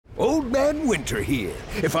Old Man Winter here.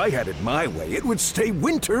 If I had it my way, it would stay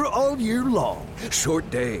winter all year long. Short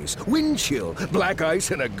days, wind chill, black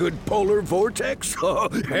ice, and a good polar vortex. Oh,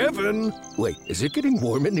 heaven! Wait, is it getting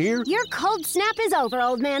warm in here? Your cold snap is over,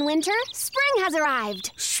 Old Man Winter. Spring has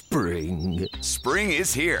arrived. Spring. Spring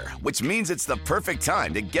is here, which means it's the perfect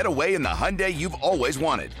time to get away in the Hyundai you've always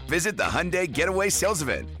wanted. Visit the Hyundai Getaway Sales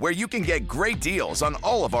Event, where you can get great deals on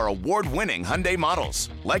all of our award-winning Hyundai models,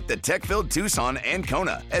 like the tech-filled Tucson and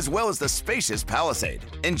Kona, as well as the spacious Palisade.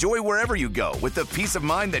 Enjoy wherever you go with the peace of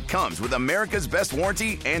mind that comes with America's best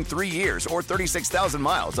warranty and 3 years or 36,000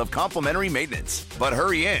 miles of complimentary maintenance. But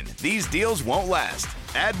hurry in, these deals won't last.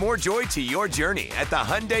 Add more joy to your journey at the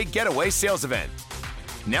Hyundai Getaway Sales Event.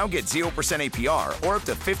 Now get 0% APR or up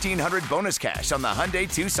to $1,500 bonus cash on the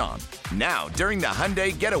Hyundai Tucson. Now, during the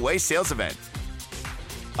Hyundai Getaway Sales Event.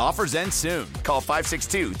 Offers end soon. Call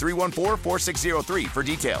 562-314-4603 for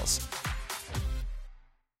details.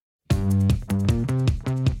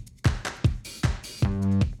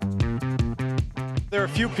 There are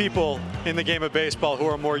few people in the game of baseball who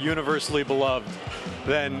are more universally beloved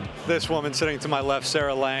than this woman sitting to my left,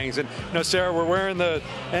 Sarah Langs. And, Sarah, we're wearing the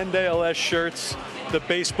NDLS shirts. The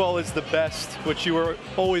baseball is the best, which you were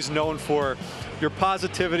always known for. Your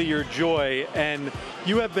positivity, your joy, and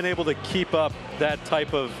you have been able to keep up that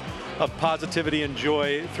type of positivity and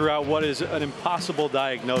joy throughout what is an impossible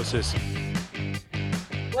diagnosis.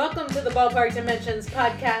 Welcome to the Ballpark Dimensions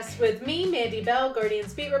podcast with me, Mandy Bell,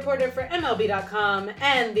 Guardians beat reporter for MLB.com,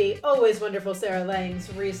 and the always wonderful Sarah Langs,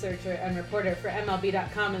 researcher and reporter for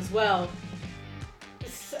MLB.com as well.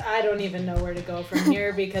 I don't even know where to go from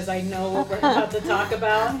here because I know what we're about to talk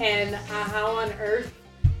about, and how on earth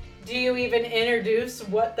do you even introduce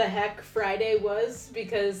what the heck Friday was,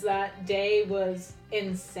 because that day was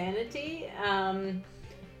insanity.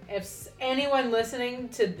 If anyone listening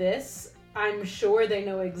to this, I'm sure they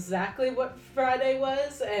know exactly what Friday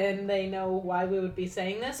was and they know why we would be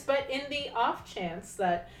saying this, but in the off chance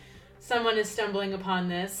that someone is stumbling upon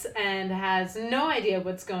this and has no idea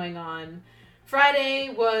what's going on,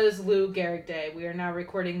 Friday was Lou Gehrig Day. We are now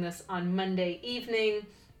recording this on Monday evening,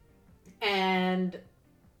 and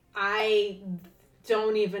I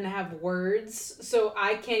don't even have words, so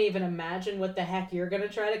I can't even imagine what the heck you're going to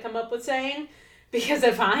try to come up with saying, because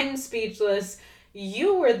if I'm speechless,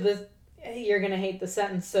 you're going to hate the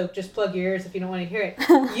sentence, so just plug your ears if you don't want to hear it.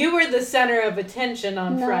 You were the center of attention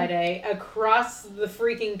on Friday across the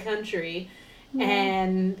freaking country,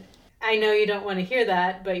 and I know you don't want to hear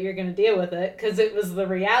that, but you're going to deal with it because it was the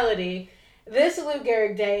reality. This Lou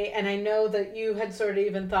Gehrig Day, and I know that you had sort of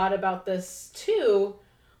even thought about this too,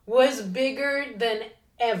 was bigger than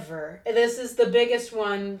ever. This is the biggest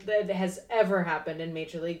one that has ever happened in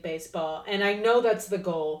Major League Baseball, and I know that's the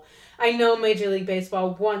goal. I know Major League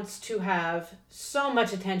Baseball wants to have so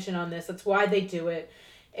much attention on this. That's why they do it.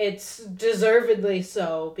 It's deservedly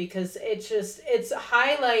so, because it's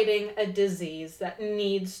highlighting a disease that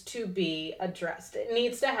needs to be addressed. It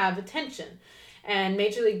needs to have attention. And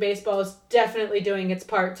Major League Baseball is definitely doing its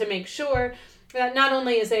part to make sure that not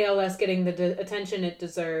only is ALS getting the attention it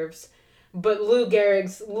deserves, but Lou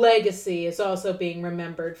Gehrig's legacy is also being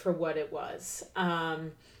remembered for what it was.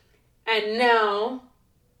 And now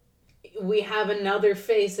we have another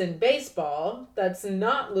face in baseball that's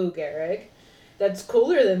not Lou Gehrig. That's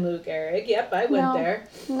cooler than Lou Gehrig. Yep, I went there.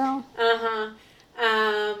 No.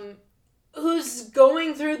 Who's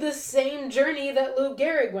going through the same journey that Lou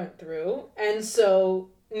Gehrig went through. And so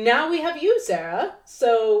now we have you, Sarah.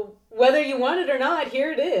 So whether you want it or not, here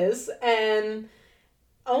it is. And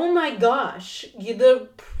oh my gosh,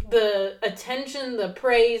 the attention, the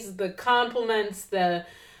praise, the compliments, I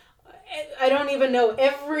don't even know,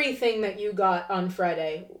 everything that you got on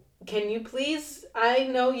Friday. Can you please, I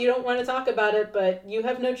know you don't want to talk about it, but you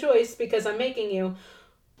have no choice because I'm making you.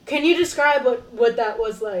 Can you describe what that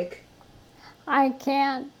was like? I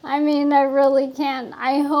can't. I really can't.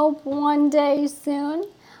 I hope one day soon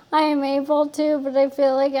I am able to, but I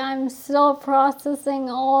feel like I'm still processing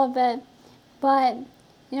all of it. But,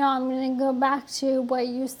 I'm going to go back to what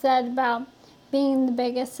you said about being the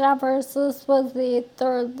biggest ever. So this was the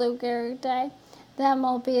third Lou Gehrig Day. The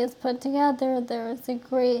MLB has put together. There was a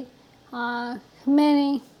great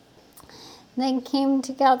committee that came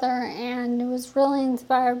together, and it was really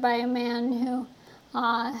inspired by a man who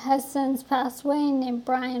has since passed away, named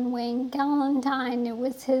Brian Wayne Galentine. It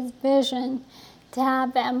was his vision to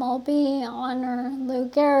have MLB honor Lou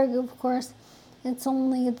Gehrig. Of course, it's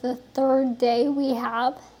only the third day we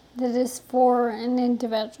have that is for an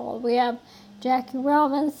individual. We have Jackie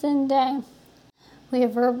Robinson Day, we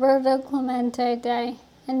have Roberto Clemente Day,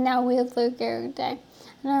 and now we have Lou Gehrig Day.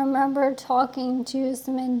 And I remember talking to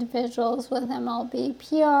some individuals with MLB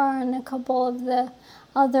PR and a couple of the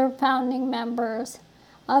other founding members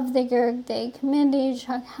of the Gehrig Day Committee,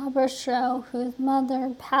 Chuck Haberstroh, whose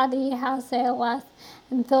mother, Patty, has ALS,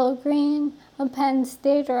 and Phil Green, a Penn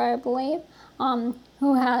Stater, I believe,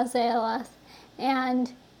 who has ALS,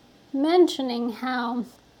 and mentioning how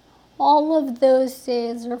all of those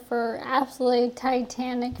days are for absolutely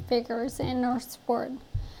titanic figures in our sport.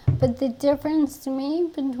 But the difference to me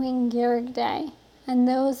between Gehrig Day and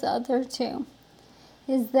those other two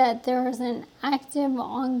is that there is an active,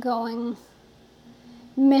 ongoing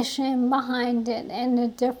mission behind it in a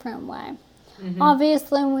different way.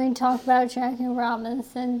 Obviously, when we talk about Jackie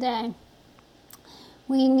Robinson Day,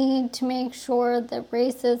 we need to make sure that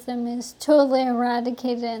racism is totally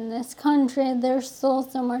eradicated in this country. There's still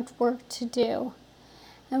so much work to do.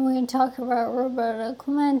 And we talk about Roberto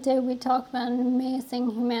Clemente, we talk about an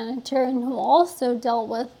amazing humanitarian who also dealt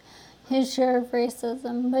with his share of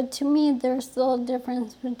racism. But to me, there's still a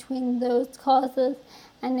difference between those causes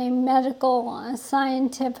and a medical, a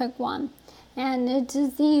scientific one. And a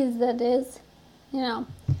disease that is,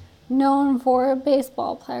 known for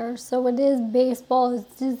baseball players. So it is baseball's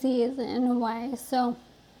disease in a way. So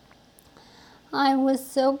I was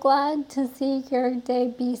so glad to see Gehrig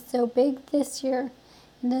Day be so big this year.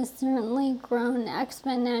 It has certainly grown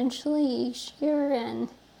exponentially each year, and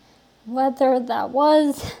whether that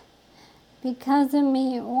was because of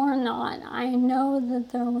me or not, I know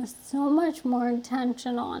that there was so much more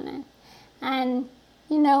attention on it. And,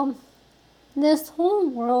 this whole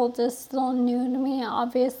world is still new to me.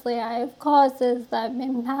 Obviously, I have causes that I've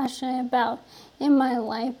been passionate about in my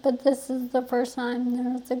life, but this is the first time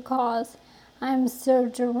there's a cause I'm so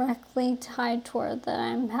directly tied toward that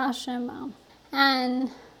I'm passionate about.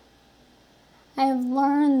 And I've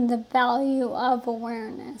learned the value of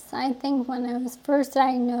awareness. I think when I was first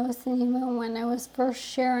diagnosed, and even when I was first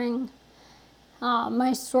sharing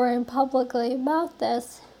my story publicly about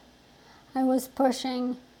this, I was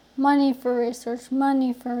pushing money for research,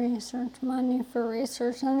 money for research, money for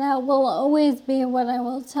research, and that will always be what I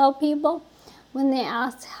will tell people when they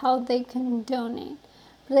ask how they can donate.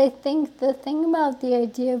 But I think the thing about the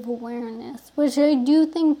idea of awareness, which I do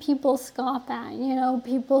think people scoff at,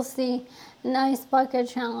 people see an ice bucket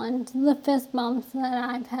challenge, the fist bumps that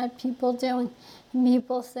I've had people doing, and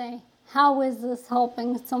people say, how is this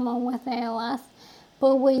helping someone with ALS?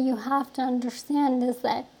 But what you have to understand is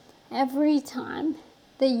that every time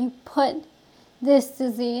that you put this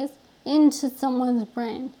disease into someone's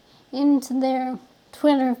brain, into their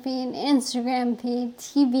Twitter feed, Instagram feed,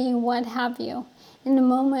 TV, what have you, in a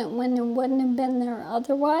moment when it wouldn't have been there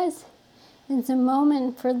otherwise, it's a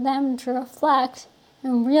moment for them to reflect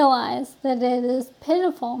and realize that it is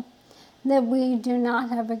pitiful that we do not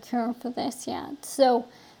have a cure for this yet. So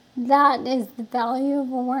that is the value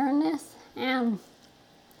of awareness, and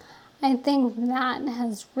I think that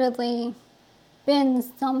has really been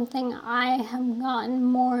something I have gotten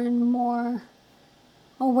more and more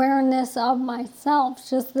awareness of myself,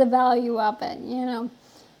 just the value of it,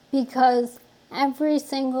 because every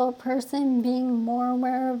single person being more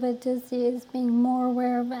aware of a disease, being more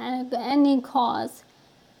aware of any cause,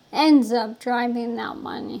 ends up driving that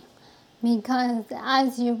money. Because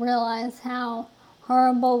as you realize how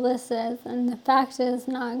horrible this is and the fact it is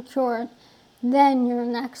not cured, then your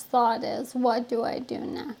next thought is, what do I do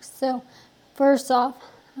next? So first off,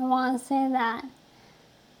 I want to say that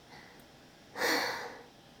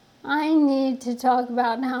I need to talk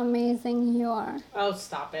about how amazing you are. Oh,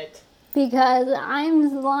 stop it. Because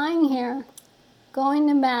I'm lying here, going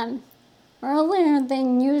to bed earlier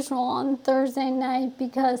than usual on Thursday night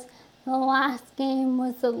because the last game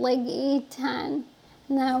was at like 8:10.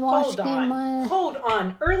 And I watched game on. Hold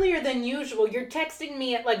on. Earlier than usual, you're texting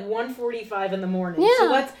me at like 1:45 in the morning.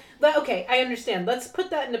 Yeah. So okay, I understand. Let's put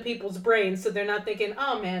that into people's brains so they're not thinking,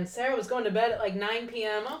 oh man, Sarah was going to bed at like 9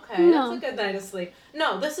 p.m. Okay, No. That's a good night of sleep.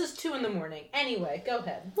 No, this is 2 in the morning. Anyway, go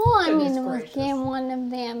ahead. Well, I Goodness mean, it was gracious. game 1 of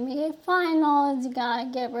the NBA Finals. You gotta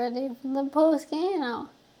get ready for the post-game,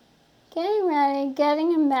 Getting ready,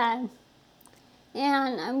 getting in bed.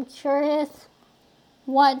 And I'm curious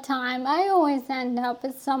what time. I always end up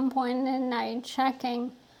at some point in the night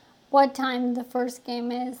checking what time the first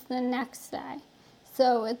game is the next day.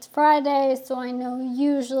 So it's Friday, so I know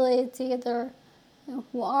usually it's either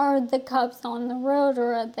are the Cubs on the road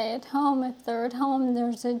or are they at home. If they're at home,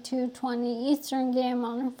 there's a 2:20 Eastern game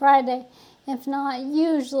on a Friday. If not,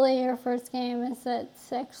 usually your first game is at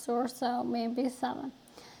 6 or so, maybe 7.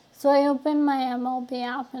 So I open my MLB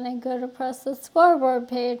app and I go to press the scoreboard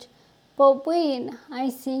page. But wait, I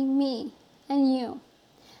see me and you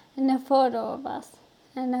and a photo of us.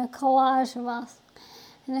 and a collage of us.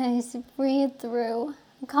 And I used to read through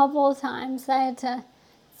a couple of times.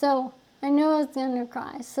 So I knew I was going to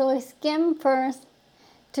cry. So I skimmed first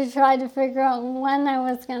to try to figure out when I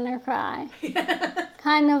was going to cry.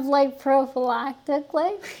 Kind of like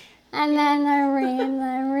prophylactically. And then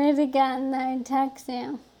I read again, and I text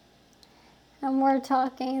you. And we're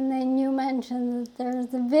talking, and then you mentioned that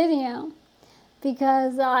there's a video.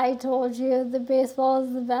 Because I told you the baseball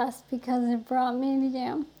is the best because it brought me to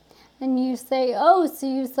you. And you say, oh, so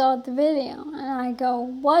you saw the video. And I go,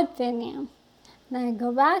 what video? And I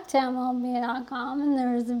go back to MLB.com, and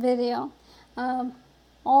there's a video of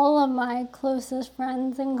all of my closest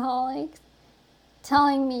friends and colleagues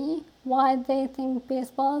telling me why they think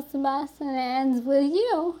baseball is the best. And it ends with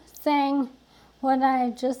you saying what I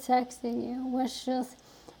just texted you, which is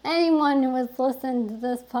anyone who has listened to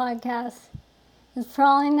this podcast is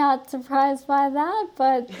probably not surprised by that,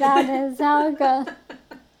 but that is how it goes.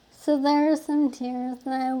 So there are some tears,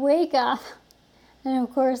 and I wake up, and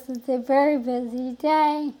of course it's a very busy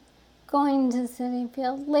day, going to Citi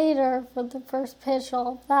Field later for the first pitch,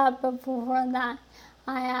 all of that, but before that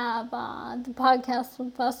I have the podcast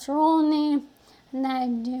with Buster Olney, and I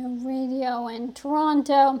do radio in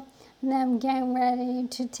Toronto, and then I'm getting ready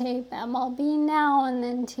to tape MLB Now, and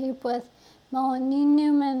then tape with Melanie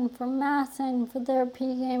Newman from Masson for their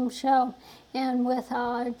pregame show, and with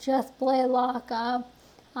Jess Blaylock of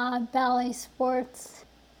Bally Sports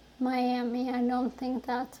Miami. I don't think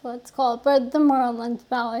that's what it's called, but the Marlins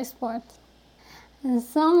Bally Sports. And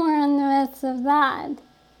somewhere in the midst of that,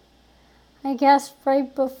 I guess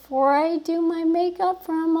right before I do my makeup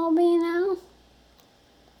for MLB Now,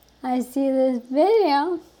 I see this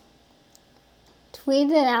video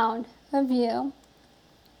tweeted out of you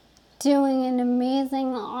doing an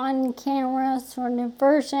amazing on-camera sort of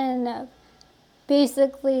version of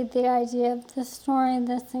basically the idea of the story,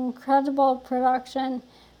 this incredible production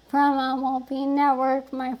from MLB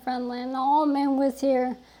Network. My friend Lana Altman was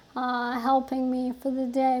here helping me for the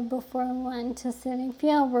day before I went to Citi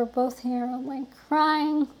Field. We're both here like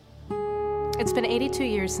crying. It's been 82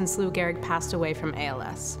 years since Lou Gehrig passed away from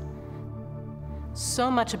ALS. So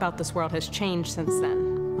much about this world has changed since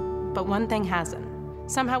then, but one thing hasn't.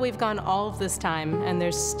 Somehow we've gone all of this time, and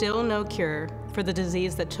there's still no cure for the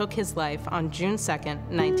disease that took his life on June 2nd,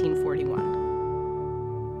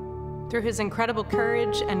 1941. Through his incredible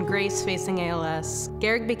courage and grace facing ALS,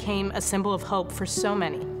 Gehrig became a symbol of hope for so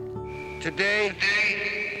many. Today,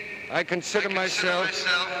 I consider myself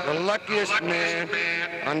the luckiest man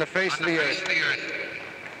on the face of the earth.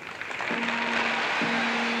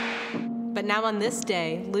 But now on this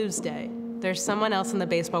day, Lou's Day, there's someone else in the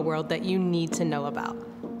baseball world that you need to know about.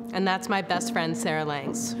 And that's my best friend, Sarah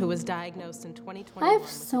Langs, who was diagnosed in 2021. I have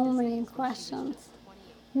so many questions.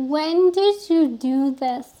 When did you do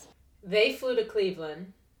this? They flew to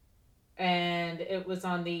Cleveland, and it was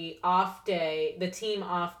on the off day, the team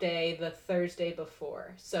off day, the Thursday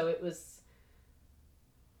before. So it was,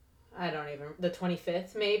 the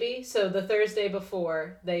 25th maybe. So the Thursday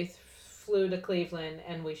before, they flew to Cleveland,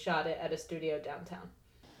 and we shot it at a studio downtown.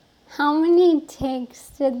 How many takes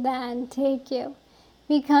did that take you?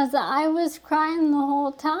 Because I was crying the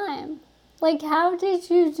whole time. Like, how did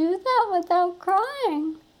you do that without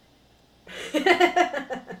crying?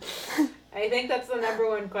 I think that's the number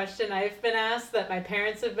one question I've been asked, that my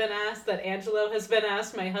parents have been asked, that Angelo has been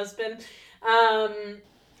asked, my husband.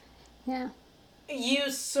 Yeah. You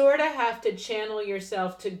sort of have to channel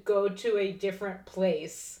yourself to go to a different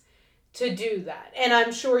place to do that. And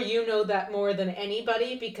I'm sure you know that more than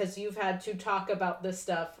anybody, because you've had to talk about this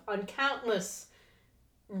stuff on countless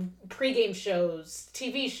pregame shows,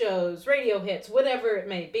 TV shows, radio hits, whatever it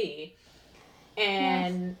may be.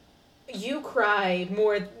 And you cry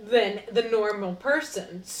more than the normal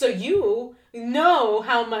person. So you know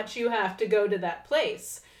how much you have to go to that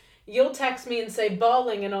place. You'll text me and say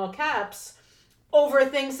bawling in all caps over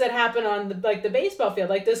things that happen on the baseball field,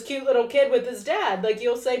 like this cute little kid with his dad. Like,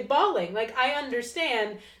 you'll say bawling. Like, I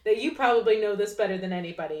understand that you probably know this better than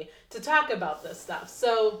anybody to talk about this stuff.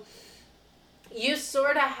 So you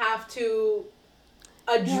sort of have to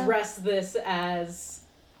address this as,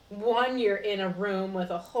 one, you're in a room with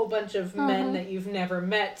a whole bunch of men that you've never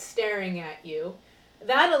met staring at you.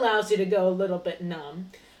 That allows you to go a little bit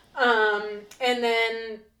numb. And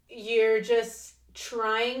then you're just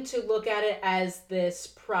trying to look at it as this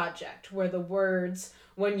project where the words,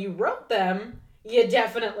 when you wrote them, you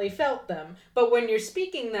definitely felt them. But when you're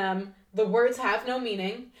speaking them, the words have no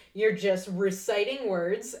meaning. You're just reciting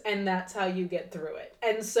words, and that's how you get through it.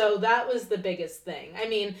 And so that was the biggest thing. I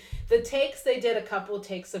mean, the takes, they did a couple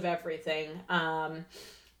takes of everything.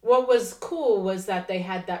 what was cool was that they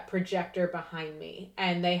had that projector behind me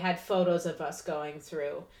and they had photos of us going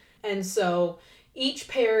through. And so each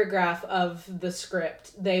paragraph of the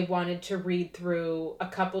script, they wanted to read through a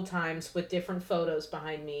couple times with different photos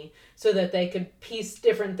behind me so that they could piece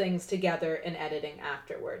different things together in editing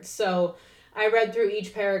afterwards. So I read through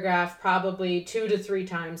each paragraph probably 2 to 3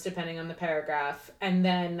 times, depending on the paragraph. And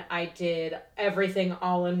then I did everything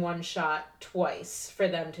all in one shot twice for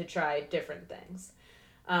them to try different things.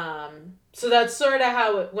 So that's sort of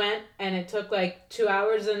how it went, and it took like 2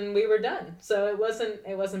 hours and we were done. So it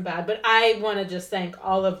wasn't bad, but I want to just thank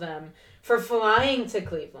all of them for flying to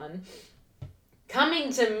Cleveland,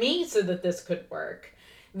 coming to me so that this could work.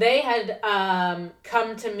 They had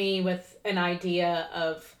come to me with an idea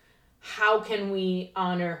of how can we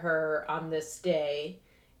honor her on this day,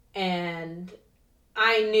 and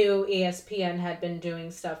I knew ESPN had been doing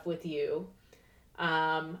stuff with you.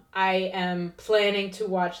 I am planning to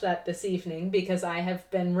watch that this evening because I have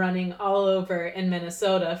been running all over in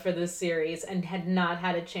Minnesota for this series and had not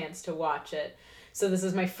had a chance to watch it. So this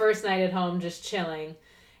is my first night at home just chilling.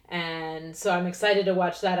 And so I'm excited to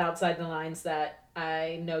watch that Outside the Lines that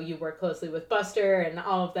I know you work closely with Buster and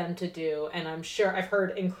all of them to do. And I'm sure I've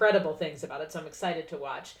heard incredible things about it, so I'm excited to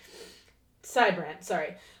watch. Side rant,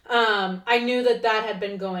 sorry. I knew that had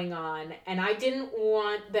been going on, and I didn't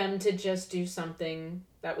want them to just do something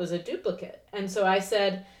that was a duplicate. And so I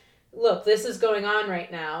said, look, this is going on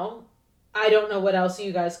right now. I don't know what else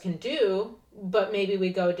you guys can do, but maybe we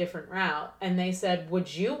go a different route. And they said,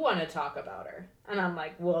 would you want to talk about her? And I'm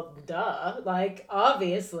like, well, duh. Like,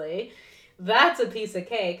 obviously, that's a piece of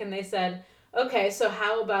cake. And they said, okay, so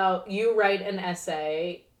how about you write an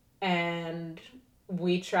essay and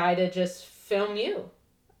we try to just film you?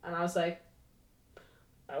 And I was like,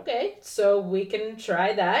 okay, so we can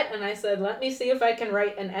try that. And I said, let me see if I can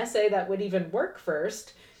write an essay that would even work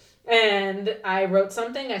first. And I wrote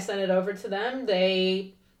something, I sent it over to them.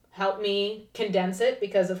 They helped me condense it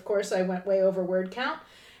because, of course, I went way over word count.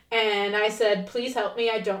 And I said, please help me,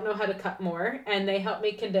 I don't know how to cut more. And they helped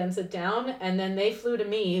me condense it down. And then they flew to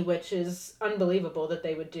me, which is unbelievable that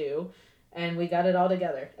they would do. And we got it all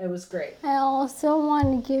together. It was great. I also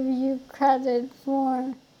want to give you credit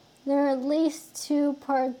for, there are at least 2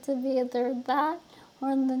 parts of either that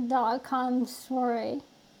or the .com story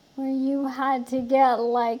where you had to get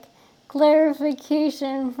like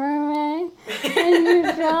clarification from me and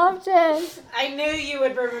you dropped it. I knew you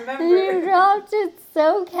would remember. You dropped it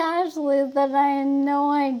so casually that I had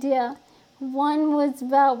no idea. One was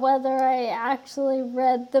about whether I actually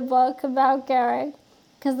read the book about Garrick,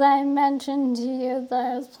 because I mentioned to you that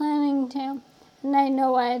I was planning to. And I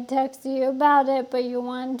know I had texted you about it, but you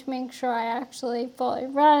wanted to make sure I actually fully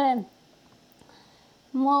read it.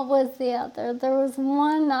 What was the other? There was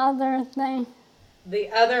one other thing. The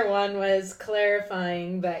other one was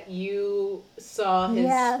clarifying that you saw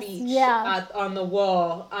his speech on the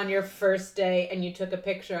wall on your first day, and you took a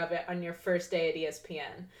picture of it on your first day at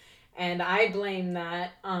ESPN. And I blame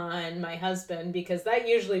that on my husband because that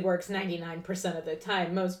usually works 99% of the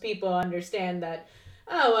time. Most people understand that,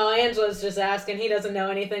 oh, well, Angela's just asking. He doesn't know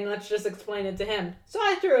anything. Let's just explain it to him. So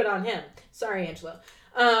I threw it on him. Sorry, Angela.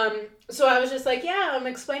 So I was just like, yeah, I'm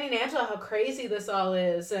explaining to Angela how crazy this all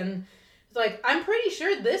is. And it's like, I'm pretty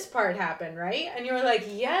sure this part happened, right? And you were like,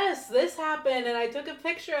 yes, this happened. And I took a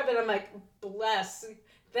picture of it. I'm like, bless.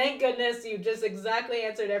 Thank goodness you just exactly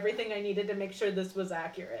answered everything I needed to make sure this was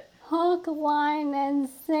accurate. Hook, line, and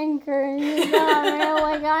sinker. You got me.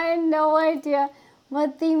 Like, I had no idea.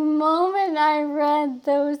 But the moment I read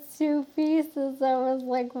those 2 pieces, I was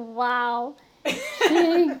like, wow,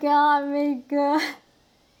 she got me good.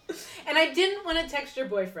 And I didn't want to text your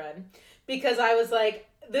boyfriend because I was like,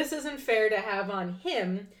 this isn't fair to have on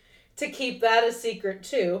him to keep that a secret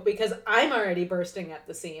too, because I'm already bursting at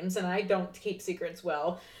the seams and I don't keep secrets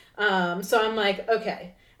well. So I'm like,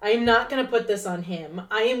 okay, I'm not going to put this on him.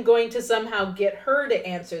 I am going to somehow get her to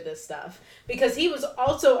answer this stuff because he was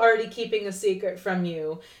also already keeping a secret from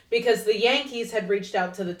you because the Yankees had reached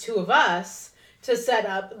out to the 2 of us to set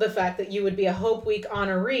up the fact that you would be a Hope Week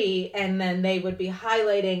honoree and then they would be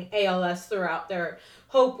highlighting ALS throughout their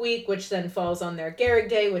Hope Week, which then falls on their Gehrig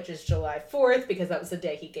Day, which is July 4th because that was the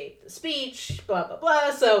day he gave the speech, blah, blah, blah.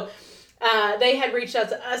 So they had reached out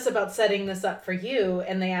to us about setting this up for you,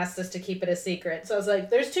 and they asked us to keep it a secret. So I was like,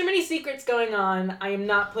 there's too many secrets going on. I am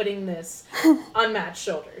not putting this on Matt's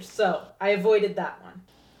shoulders. So I avoided that one.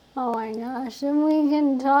 Oh my gosh, and we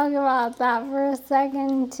can talk about that for a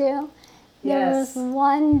second too. Yes. There was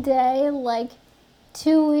one day, like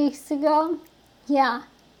 2 weeks ago,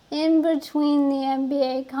 in between the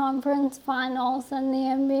NBA conference finals and the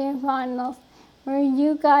NBA finals, where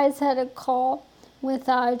you guys had a call with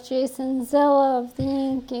Jason Zilla of the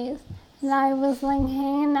Yankees, and I was like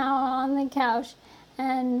hanging out on the couch,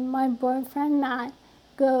 and my boyfriend Matt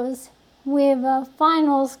goes, "We have a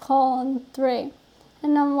finals call in 3."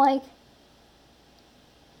 And I'm like,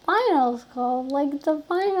 finals call? Like, the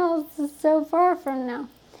finals is so far from now.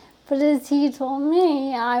 But as he told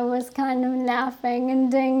me, I was kind of napping and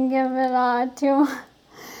didn't give it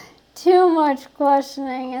too much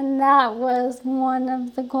questioning, and that was one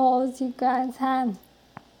of the calls you guys had.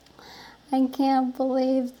 I can't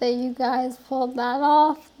believe that you guys pulled that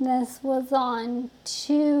off. This was on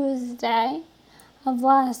Tuesday of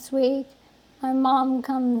last week. My mom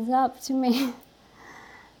comes up to me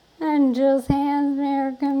and just hands me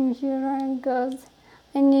her computer and goes,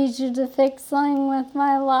 "I need you to fix something with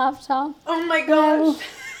my laptop." Oh my gosh.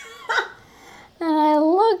 And I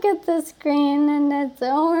look at the screen, and it's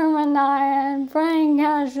Omer Minaya and Brian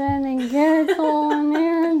Cashman and Garrett Cole and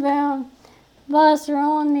Aaron Boone, Buster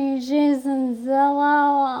Olney, Jason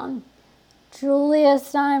Zillow, Julia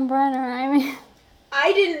Steinbrenner. I mean,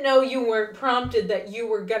 I didn't know you weren't prompted that you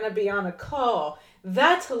were going to be on a call.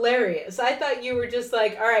 That's hilarious. I thought you were just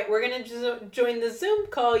like, all right, we're going to join the Zoom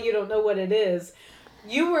call. You don't know what it is.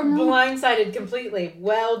 You were blindsided completely.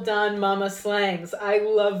 Well done, Mama Slangs. I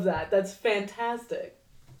love that. That's fantastic.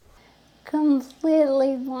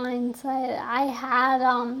 Completely blindsided. I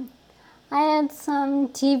had some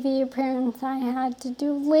TV appearance I had to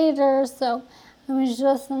do later, so I was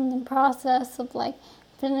just in the process of like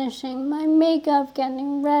finishing my makeup,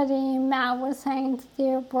 getting ready. Matt was heading to the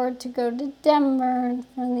airport to go to Denver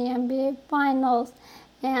for the NBA Finals.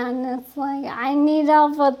 And it's like, I need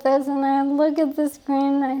help with this. And I look at the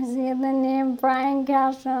screen and I see the name Brian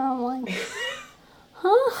Cashman. And I'm like,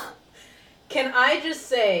 huh? Can I just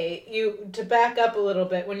say, to back up a little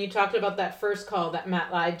bit, when you talked about that first call that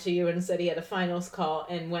Matt lied to you and said he had a finals call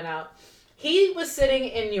and went out, he was sitting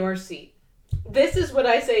in your seat. This is what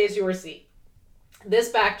I say is your seat. This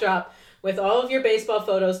backdrop with all of your baseball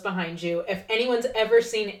photos behind you. If anyone's ever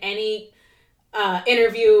seen any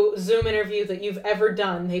Zoom interview that you've ever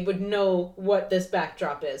done, they would know what this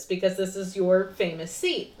backdrop is, because this is your famous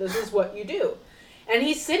seat. This is what you do. And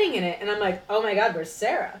he's sitting in it, and I'm like, oh my God, where's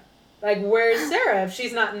Sarah? Like, where's Sarah if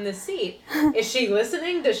she's not in this seat? Is she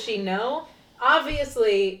listening? Does she know?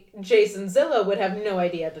 Obviously, Jason Zilla would have no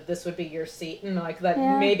idea that this would be your seat, and like that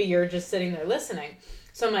maybe you're just sitting there listening.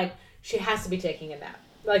 So I'm like, she has to be taking a nap.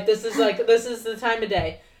 Like, this is the time of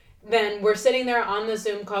day. Then we're sitting there on the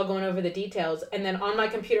Zoom call going over the details, and then on my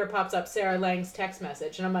computer pops up Sarah Lang's text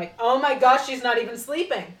message, and I'm like, oh my gosh, she's not even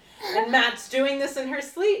sleeping. And Matt's doing this in her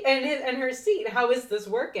sleep in her seat. How is this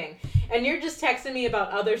working? And you're just texting me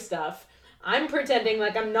about other stuff. I'm pretending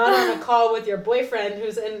like I'm not on a call with your boyfriend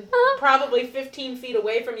who's in probably 15 feet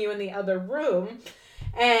away from you in the other room.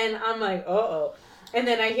 And I'm like, uh-oh. And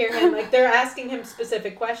then I hear him, like, they're asking him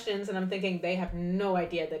specific questions, and I'm thinking they have no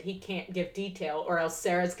idea that he can't give detail, or else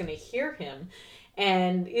Sarah's going to hear him.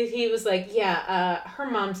 And he was like, her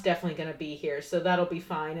mom's definitely going to be here, so that'll be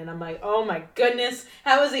fine. And I'm like, oh my goodness,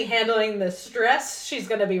 how is he handling the stress? She's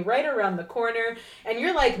going to be right around the corner. And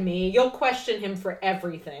you're like me, you'll question him for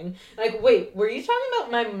everything. Like, wait, were you talking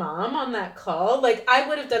about my mom on that call? Like, I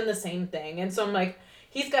would have done the same thing. And so I'm like,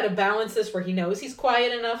 he's got to balance this where he knows he's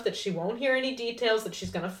quiet enough that she won't hear any details that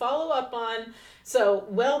she's going to follow up on. So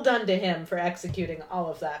well done to him for executing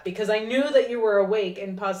all of that, because I knew that you were awake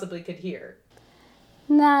and possibly could hear.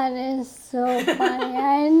 That is so funny.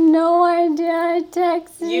 I had no idea I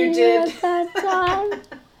texted you at that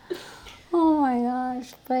time. Oh my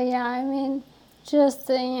gosh. But yeah, I mean, just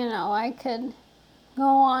so you know, I could go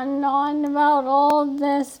on and on about all of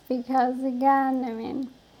this because, again, I mean,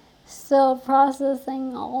 still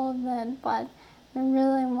processing all of it, but I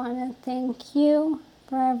really want to thank you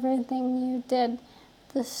for everything you did.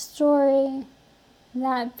 The story,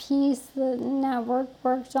 that piece the network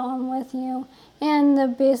worked on with you, and the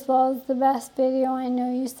baseball is the best video. I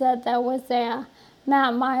know you said that was a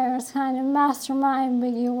Matt Myers kind of mastermind,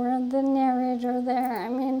 but you were the narrator there. I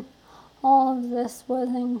mean, all of this was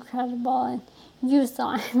incredible, and you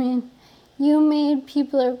saw, I mean, you made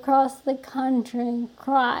people across the country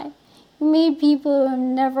cry. You made people who have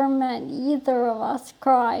never met either of us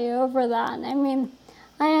cry over that. I mean,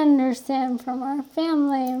 I understand from our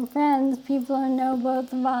family and friends, people who know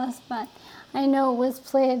both of us, but I know it was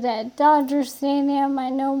played at Dodger Stadium. I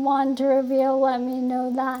know Juan Toribio let me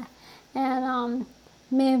know that, and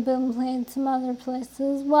may have been played some other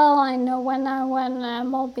places as well. I know when I went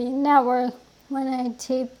on MLB Network, when I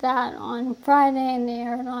taped that on Friday and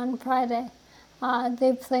aired on Friday,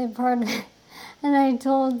 they played part of it And I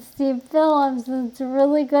told Steve Phillips, it's a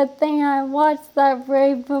really good thing I watched that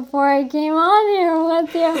right before I came on here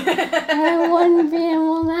with you. I wouldn't be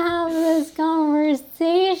able to have this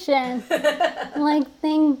conversation. Like,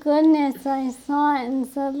 thank goodness I saw it and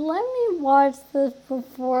said, let me watch this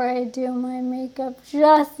before I do my makeup,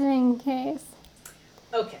 just in case.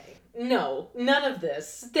 Okay, no, none of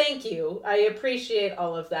this. Thank you. I appreciate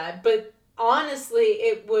all of that. But honestly,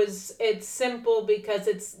 it's simple because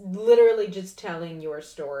it's literally just telling your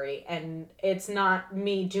story, and it's not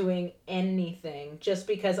me doing anything. Just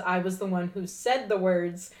because I was the one who said the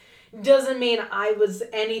words doesn't mean I was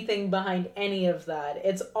anything behind any of that.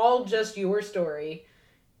 It's all just your story,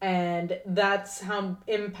 and that's how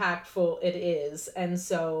impactful it is. And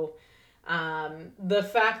so the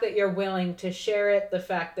fact that you're willing to share it, the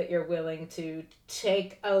fact that you're willing to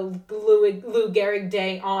take a Lou Gehrig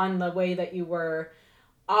Day on the way that you were,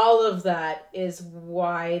 all of that is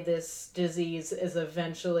why this disease is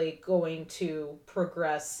eventually going to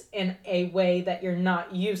progress in a way that you're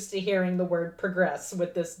not used to hearing the word progress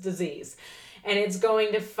with this disease. And it's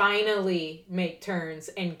going to finally make turns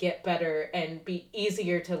and get better and be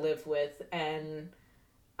easier to live with. And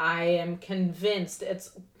I am convinced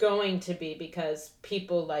it's going to be because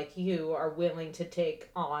people like you are willing to take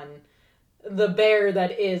on the bear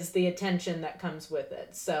that is the attention that comes with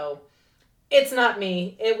it. So it's not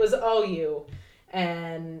me. It was all you.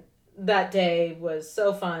 And that day was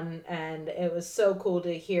so fun, and it was so cool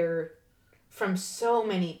to hear from so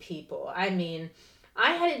many people. I mean,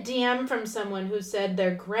 I had a DM from someone who said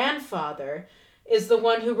their grandfather is the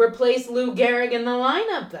one who replaced Lou Gehrig in the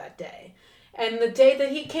lineup that day. And the day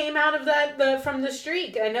that he came out of from the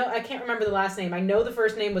streak, I can't remember the last name. I know the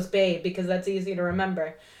first name was Babe because that's easy to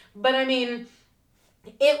remember. But I mean,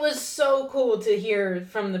 it was so cool to hear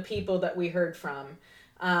from the people that we heard from.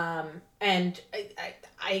 And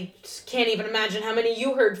I can't even imagine how many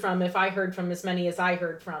you heard from if I heard from as many as I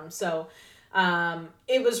heard from. So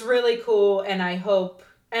it was really cool, and I hope,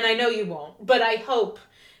 and I know you won't, but I hope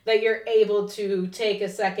that you're able to take a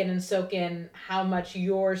second and soak in how much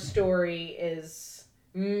your story is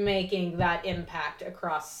making that impact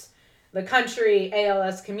across the country,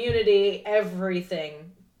 ALS community,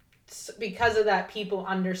 everything. Because of that, people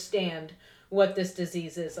understand what this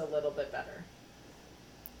disease is a little bit better.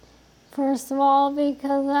 First of all,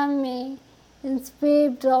 because of me, it's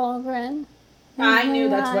Babe Dahlgren. I knew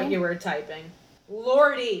that's what you were typing.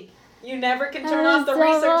 Lordy, you never can turn off the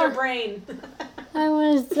researcher brain. I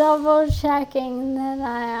was double checking that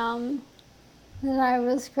I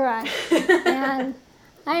was correct. And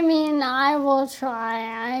I mean, I will try.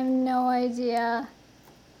 I have no idea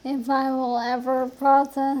if I will ever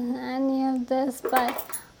process any of this, but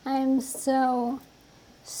I'm so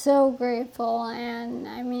grateful. And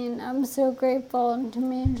I mean, I'm so grateful to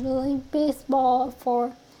Major League Baseball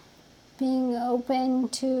for being open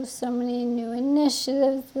to so many new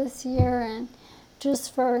initiatives this year, and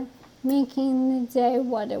just for making the day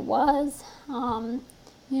what it was. You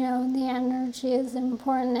know, the energy is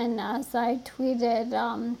important, and as I tweeted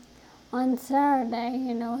on Saturday,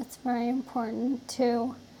 you know, it's very important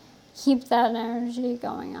to keep that energy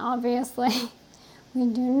going. Obviously, we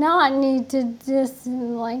do not need to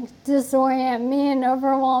disorient me and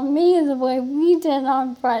overwhelm me the way we did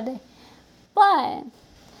on Friday. But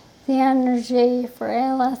the energy for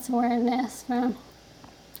ALS awareness, for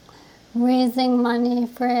raising money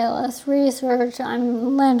for ALS research.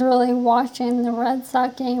 I'm literally watching the Red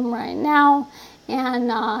Sox game right now,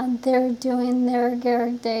 and they're doing their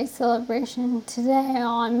Gehrig Day celebration today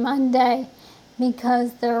on Monday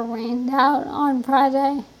because they're rained out on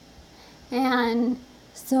Friday. And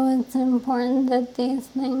so it's important that these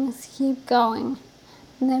things keep going,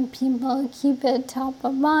 and that people keep it top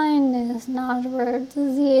of mind. It's not a rare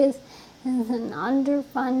disease, it's an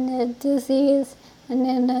underfunded disease,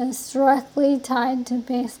 and it is directly tied to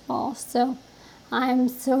baseball. So I'm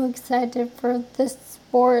so excited for this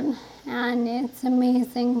sport and its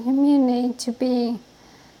amazing community to be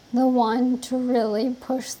the one to really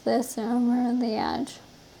push this over the edge.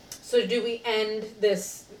 So do we end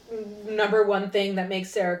this number one thing that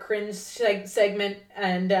makes Sarah cringe segment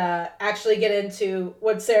and actually get into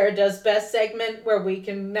what Sarah does best segment, where we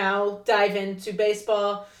can now dive into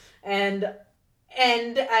baseball and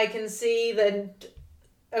I can see that.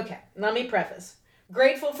 Okay, let me preface.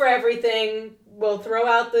 Grateful for everything. We'll throw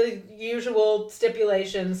out the usual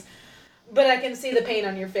stipulations, but I can see the pain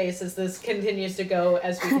on your face as this continues to go,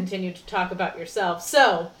 as we continue to talk about yourself.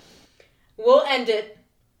 So we'll end it.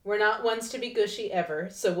 We're not ones to be gushy ever,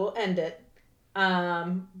 so we'll end it.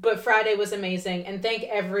 But Friday was amazing. And thank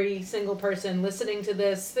every single person listening to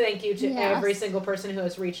this. Thank you to every single person who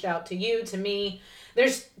has reached out to you, to me.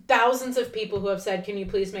 There's thousands of people who have said, can you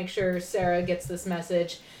please make sure Sarah gets this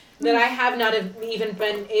message that I have not even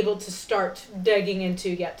been able to start digging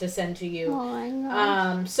into yet to send to you. Oh my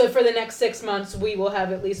gosh. So for the next 6 months, we will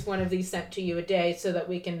have at least one of these sent to you a day so that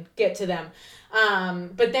we can get to them.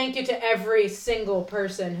 But thank you to every single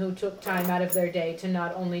person who took time out of their day to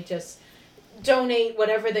not only just donate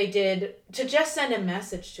whatever they did, to just send a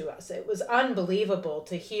message to us. It was unbelievable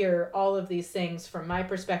to hear all of these things from my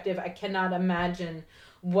perspective. I cannot imagine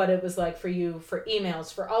what it was like for you, for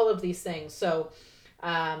emails, for all of these things. So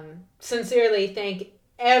sincerely thank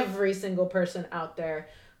every single person out there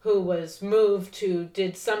who was moved, who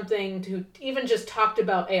did something, who even just talked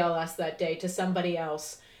about ALS that day to somebody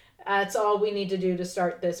else. That's all we need to do to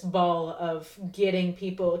start this ball of getting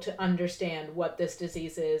people to understand what this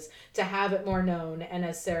disease is, to have it more known, and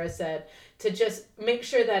as Sarah said, to just make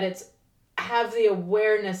sure that have the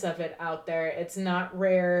awareness of it out there. It's not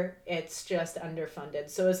rare, it's just underfunded.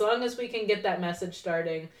 So as long as we can get that message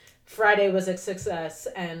starting, Friday was a success,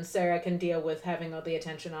 and Sarah can deal with having all the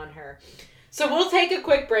attention on her. So we'll take a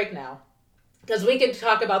quick break now, because we could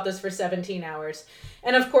talk about this for 17 hours.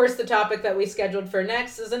 And of course, the topic that we scheduled for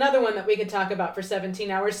next is another one that we could talk about for 17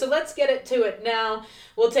 hours. So let's get to it now.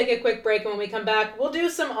 We'll take a quick break, and when we come back, we'll do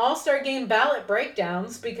some All-Star Game ballot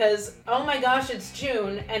breakdowns, because, oh my gosh, it's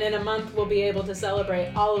June, and in a month we'll be able to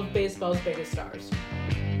celebrate all of baseball's biggest stars.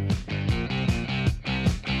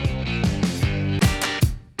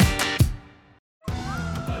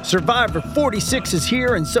 Survivor 46 is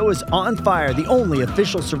here, and so is On Fire, the only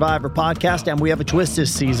official Survivor podcast, and we have a twist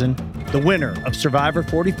this season. The winner of Survivor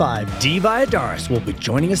 45, Dee Valladares, will be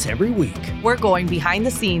joining us every week. We're going behind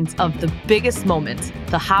the scenes of the biggest moments,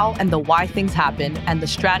 the how and the why things happen, and the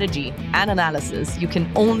strategy and analysis you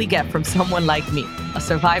can only get from someone like me, a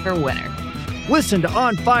Survivor winner. Listen to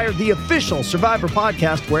On Fire, the official Survivor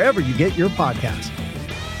podcast, wherever you get your podcasts.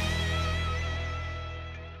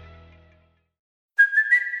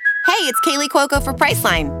 Hey, it's Kaylee Cuoco for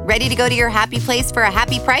Priceline. Ready to go to your happy place for a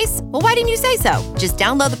happy price? Well, why didn't you say so? Just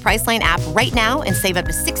download the Priceline app right now and save up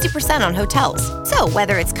to 60% on hotels. So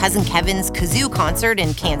whether it's Cousin Kevin's Kazoo Concert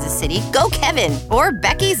in Kansas City, go Kevin, or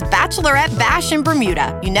Becky's Bachelorette Bash in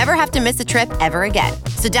Bermuda, you never have to miss a trip ever again.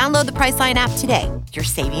 So download the Priceline app today. Your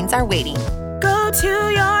savings are waiting. Go to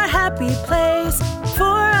your happy place for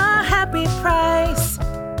a happy price.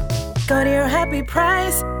 Go to your happy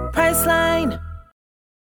price, Priceline.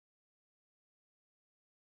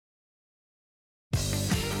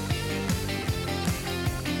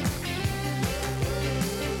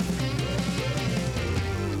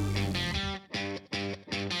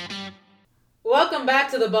 Welcome back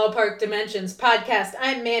to the Ballpark Dimensions podcast.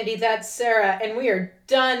 I'm Mandy, that's Sarah, and we are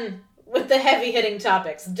done with the heavy-hitting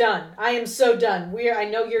topics. Done. I am so done. I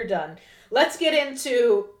know you're done. Let's get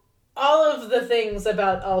into all of the things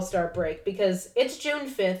about All-Star Break, because it's June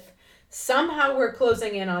 5th. Somehow we're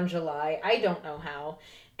closing in on July. I don't know how.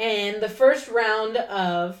 And the first round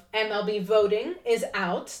of MLB voting is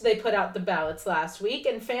out. They put out the ballots last week,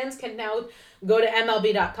 and fans can now go to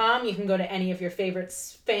MLB.com. You can go to any of your favorite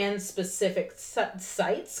fan-specific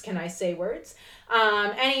sites. Can I say words?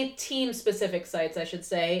 Any team-specific sites, I should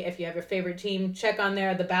say. If you have your favorite team, check on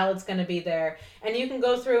there. The ballot's going to be there. And you can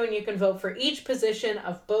go through and you can vote for each position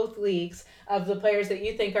of both leagues of the players that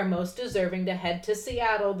you think are most deserving to head to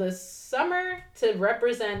Seattle this summer to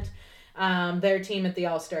represent their team at the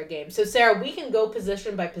All-Star Game. So, Sarah, we can go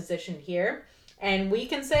position by position here, and we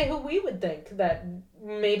can say who we would think that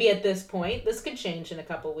maybe at this point, this could change in a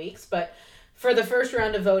couple weeks, but for the first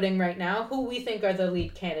round of voting right now, who we think are the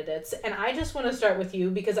lead candidates. And I just want to start with you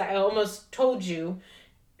because I almost told you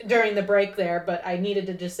during the break there, but I needed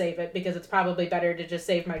to just save it because it's probably better to just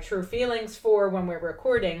save my true feelings for when we're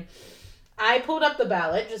recording. I pulled up the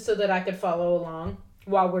ballot just so that I could follow along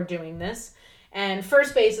while we're doing this. And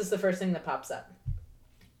first base is the first thing that pops up.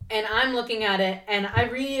 And I'm looking at it, and I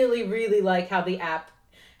really, really like how the app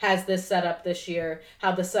has this set up this year,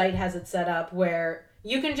 how the site has it set up where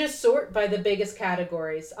you can just sort by the biggest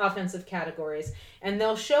categories, offensive categories, and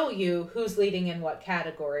they'll show you who's leading in what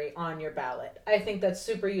category on your ballot. I think that's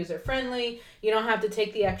super user-friendly. You don't have to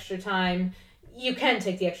take the extra time. You can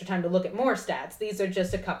take the extra time to look at more stats. These are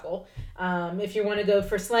just a couple. If you want to go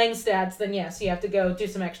for slang stats, then yes, you have to go do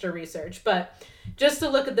some extra research. But just to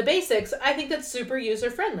look at the basics, I think that's super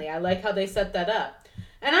user-friendly. I like how they set that up.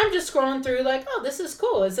 And I'm just scrolling through like, oh, this is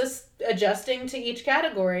cool. Is this adjusting to each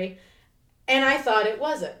category? And I thought it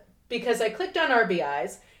wasn't, because I clicked on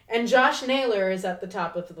RBIs, and Josh Naylor is at the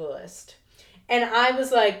top of the list. And I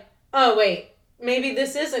was like, oh, wait, maybe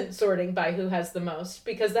this isn't sorting by who has the most,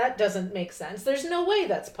 because that doesn't make sense. There's no way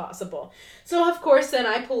that's possible. So, of course, then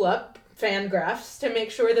I pull up Fangraphs to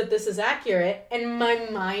make sure that this is accurate, and my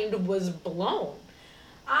mind was blown.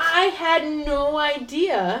 I had no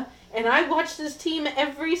idea, and I watched this team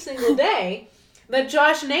every single day, that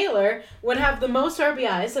Josh Naylor would have the most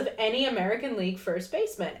RBIs of any American League first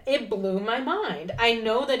baseman. It blew my mind. I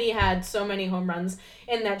know that he had so many home runs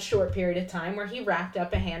in that short period of time where he racked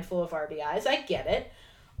up a handful of RBIs. I get it.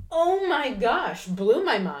 Oh my gosh, blew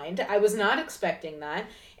my mind. I was not expecting that.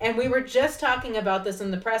 And we were just talking about this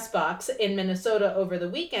in the press box in Minnesota over the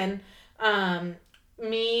weekend.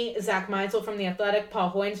 Me, Zach Meisel from The Athletic,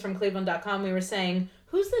 Paul Hoynes from Cleveland.com, we were saying,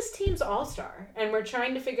 who's this team's all-star? And we're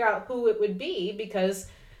trying to figure out who it would be, because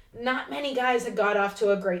not many guys had got off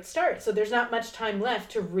to a great start. So there's not much time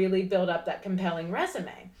left to really build up that compelling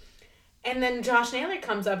resume. And then Josh Naylor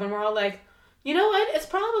comes up and we're all like, you know what? It's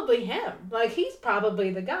probably him. Like, he's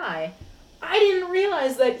probably the guy. I didn't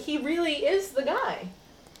realize that he really is the guy.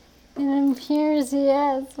 It appears he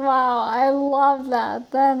is. Wow, I love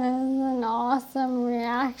that. That is an awesome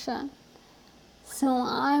reaction. So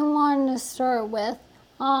I wanted to start with,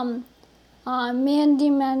 Mandy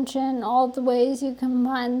mentioned all the ways you can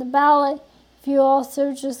find the ballot. If you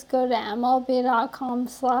also just go to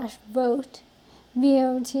MLB.com/vote,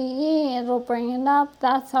 VOTE, it'll bring it up.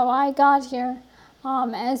 That's how I got here.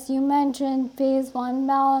 As you mentioned, Phase 1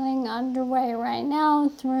 balloting underway right now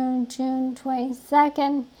through June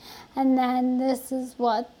 22nd. And then this is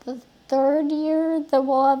the third year that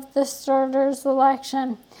we'll have the starters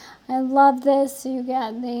election. I love this. You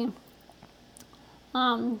get the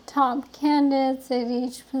top candidates at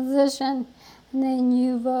each position, and then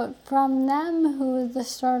you vote from them who the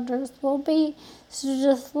starters will be. So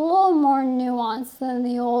just a little more nuance than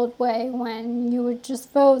the old way when you would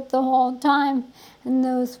just vote the whole time and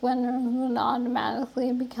those winners would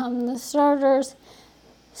automatically become the starters.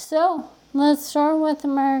 So let's start with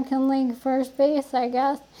American League first base, I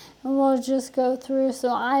guess, and we'll just go through.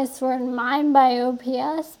 So I sorted mine by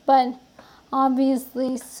OPS, but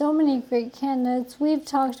obviously so many great candidates. We've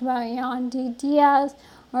talked about Yandy Diaz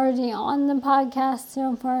already on the podcast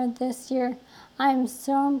so far this year. I'm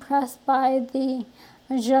so impressed by the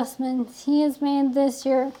adjustments he has made this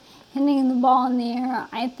year, hitting the ball in the air.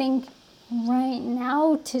 I think right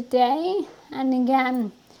now, today, and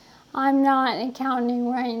again, I'm not accounting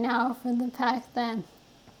right now for the fact that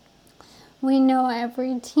we know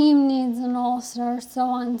every team needs an all-star, so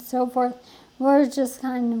on and so forth. We're just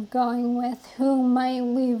kind of going with who might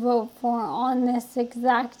we vote for on this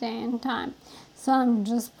exact day and time. So I'm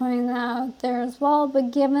just putting that out there as well. But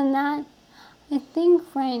given that, I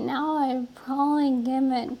think right now I'd probably give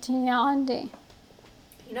it to Yandy.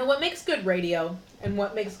 You know, what makes good radio and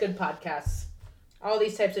what makes good podcasts, all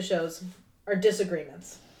these types of shows, are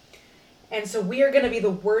disagreements. And so we are going to be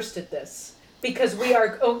the worst at this. Because we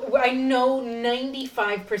are, I know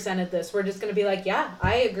 95% of this, we're just going to be like, yeah,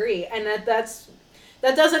 I agree. And that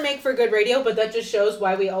doesn't make for good radio, but that just shows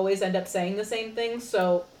why we always end up saying the same thing.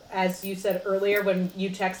 So as you said earlier, when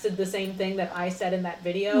you texted the same thing that I said in that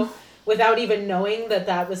video, without even knowing that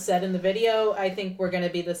that was said in the video, I think we're going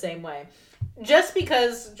to be the same way. Just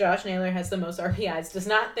because Josh Naylor has the most RBIs does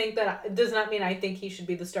not mean I think he should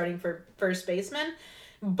be the starting for first baseman.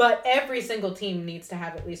 But every single team needs to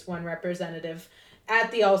have at least one representative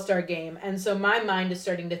at the All-Star game. And so my mind is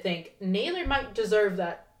starting to think Naylor might deserve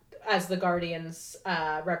that as the Guardians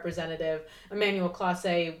representative. Emmanuel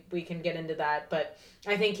Clase, we can get into that. But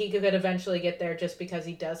I think he could eventually get there just because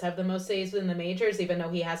he does have the most saves in the majors, even though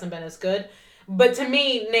he hasn't been as good. But to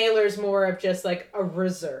me, Naylor's more of just like a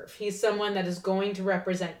reserve. He's someone that is going to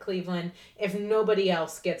represent Cleveland if nobody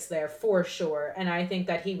else gets there for sure. And I think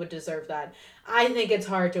that he would deserve that. I think it's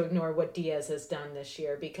hard to ignore what Diaz has done this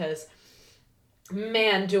year because,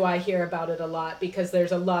 man, do I hear about it a lot because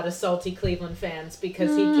there's a lot of salty Cleveland fans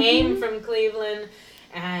because he came from Cleveland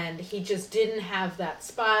and he just didn't have that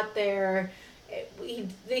spot there.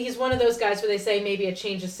 He's one of those guys where they say maybe a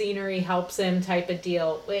change of scenery helps him type of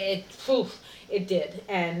deal. It did.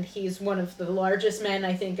 And he's one of the largest men,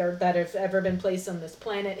 I think, that have ever been placed on this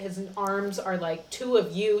planet. His arms are like two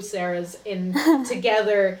of you, Sarah's,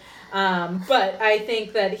 together. But I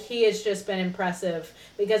think that he has just been impressive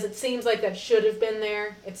because it seems like that should have been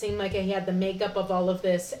there. It seemed like he had the makeup of all of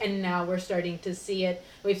this, and now we're starting to see it.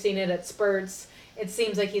 We've seen it at spurts. It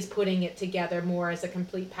seems like he's putting it together more as a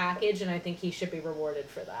complete package, and I think he should be rewarded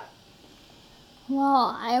for that.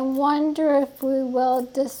 Well, I wonder if we will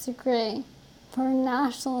disagree for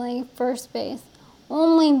National League first base,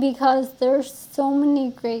 only because there's so many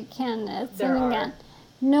great candidates. There and are. again,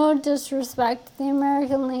 no disrespect to the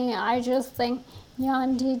American League, I just think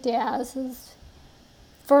Yandy Diaz is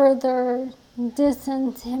further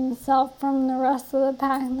distance himself from the rest of the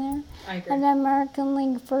pack there at American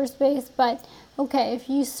League first base. But okay, if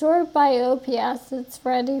you sort by OPS, it's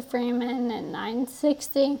Freddie Freeman at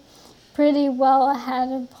 960, pretty well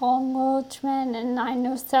ahead of Paul Goldschmidt at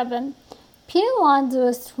 907. Pete Alonso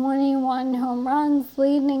has 21 home runs,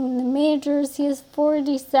 leading the majors. He has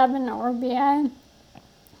 47 RBI.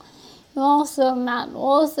 You also have Matt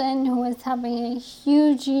Olson, who is having a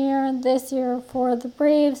huge year this year for the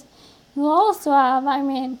Braves. You also have,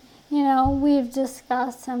 we've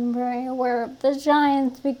discussed, I'm very aware of the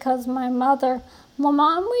Giants because my mother,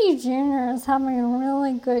 Montgomery Jr., is having a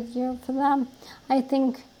really good year for them. I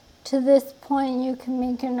think to this point you can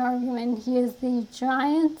make an argument he is the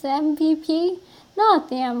Giants MVP, not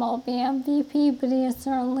the MLB MVP, but he has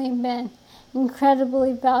certainly been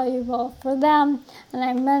incredibly valuable for them. And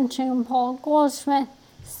I mentioned Paul Goldschmidt.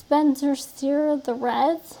 Spencer Steer of the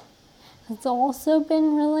Reds has also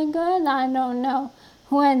been really good. I don't know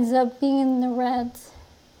who ends up being the Reds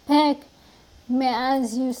pick.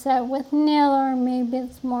 As you said with Naylor, maybe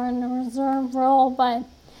it's more in a reserve role, but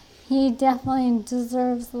he definitely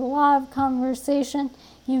deserves a lot of conversation.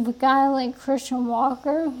 You have a guy like Christian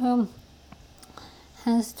Walker, who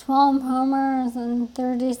has 12 homers and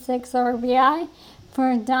 36 RBI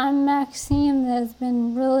for a Diamondbacks team that has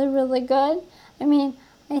been really, really good.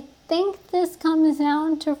 I think this comes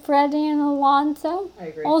down to Freddie and Alonso,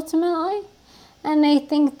 ultimately. And I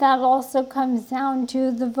think that also comes down to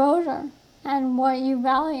the voter and what you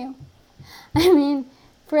value.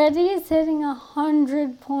 Freddie is hitting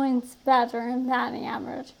 100 points better in batting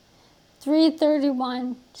average,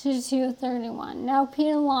 331 to 231. Now,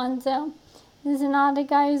 Pete Alonso is not a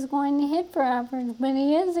guy who's going to hit for average, but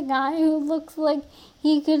he is a guy who looks like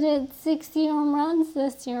he could hit 60 home runs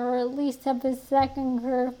this year, or at least have his second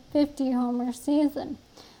career 50-homer season.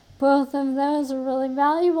 Both of those are really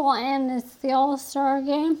valuable, and it's the All-Star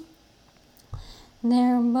game.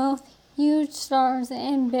 They're both huge stars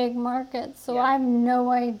in big markets, so I have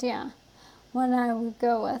no idea what I would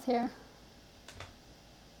go with here.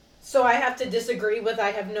 So I have to disagree with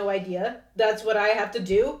I have no idea? That's what I have to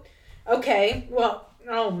do? Okay, well,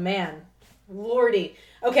 oh man, lordy.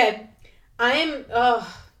 Okay, I'm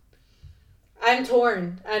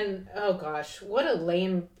torn, and oh gosh, what a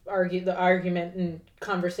lame argument and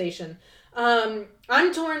conversation.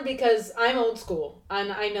 I'm torn because I'm old school,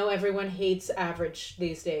 and I know everyone hates average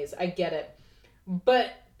these days. I get it,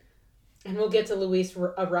 but, and we'll get to Luis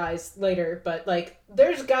Arraez later, but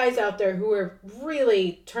there's guys out there who are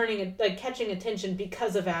really catching attention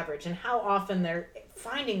because of average and how often they're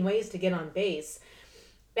finding ways to get on base.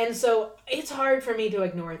 And so it's hard for me to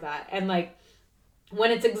ignore that. And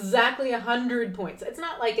when it's exactly 100 points, it's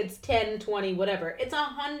not like it's 10, 20, whatever. It's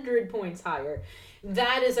 100 points higher.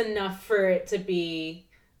 That is enough for it to be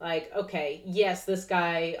okay, yes, this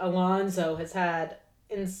guy, Alonso, has had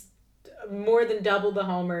more than double the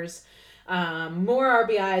homers, more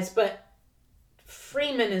RBIs, but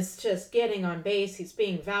Freeman is just getting on base. He's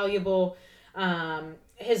being valuable.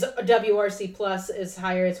 His WRC plus is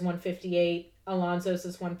higher. It's 158. Alonso's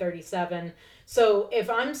is 137. So if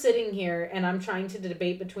I'm sitting here and I'm trying to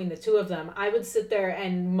debate between the two of them, I would sit there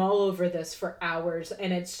and mull over this for hours,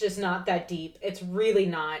 and it's just not that deep. It's really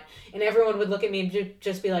not. And everyone would look at me and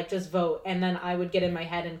just be like, just vote. And then I would get in my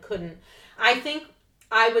head and couldn't. I think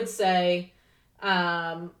I would say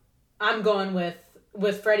I'm going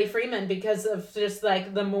with Freddie Freeman because of just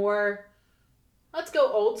the more, let's go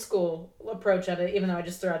old school approach at it, even though I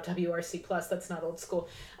just threw out WRC plus. That's not old school.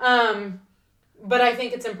 But I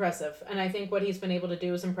think it's impressive, and I think what he's been able to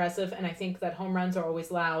do is impressive, and I think that home runs are always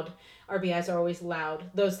loud, RBIs are always loud.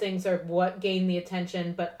 Those things are what gain the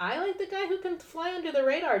attention, but I like the guy who can fly under the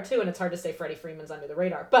radar, too, and it's hard to say Freddie Freeman's under the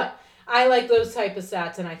radar, but I like those type of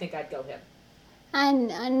stats, and I think I'd go him. And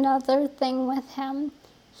another thing with him,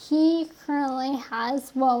 he currently has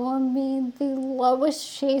what would be the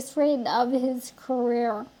lowest chase rate of his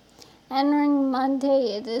career. Entering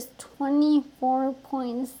Monday, it is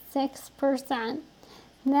 24.6%.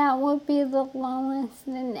 That would be the lowest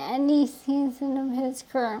in any season of his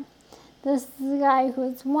career. This is a guy who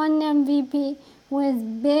has won MVP, who has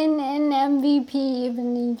been an MVP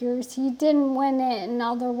even in years he didn't win it. In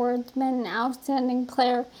other words, been an outstanding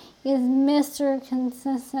player. He is Mr.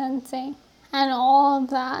 Consistency. And all of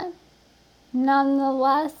that,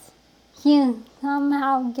 nonetheless, he is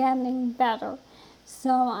somehow getting better. So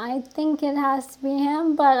I think it has to be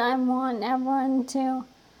him, but I want everyone to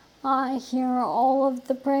hear all of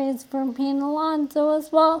the praise from Pete Alonso as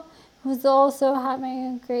well, who's also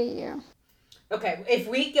having a great year. Okay, if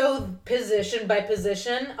we go position by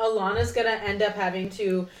position, Alana's going to end up having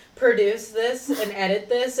to produce this and edit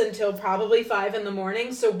this until probably 5 in the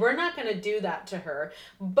morning, so we're not going to do that to her.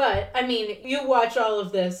 But, I mean, you watch all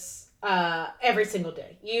of this every single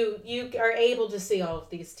day. You are able to see all of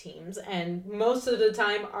these teams, and most of the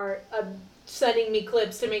time are sending me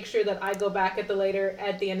clips to make sure that I go back at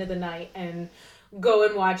the end of the night and go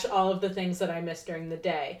and watch all of the things that I missed during the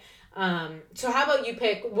day. So how about you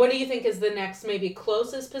pick, what do you think is the next maybe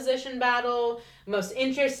closest position battle, most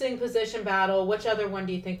interesting position battle? Which other one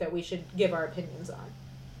do you think that we should give our opinions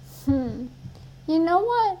on? You know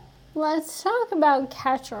what? Let's talk about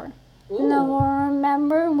catcher. Ooh. And then we'll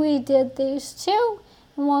remember we did these two,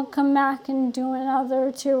 and we'll come back and do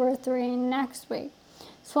another 2 or 3 next week.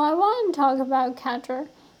 So I want to talk about catcher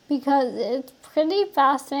because it's pretty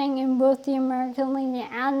fascinating in both the American League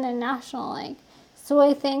and the National League. So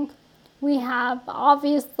I think we have,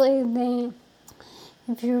 obviously,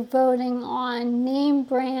 if you're voting on name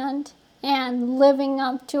brand and living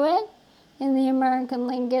up to it, in the American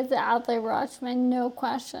League, it's Adley Rutschman, no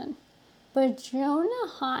question. But Jonah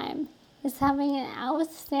Heim is having an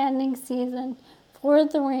outstanding season for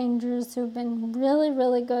the Rangers, who've been really,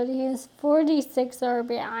 really good. He has 46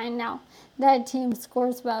 RBI now. That team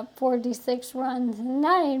scores about 46 runs a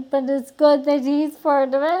night, but it's good that he's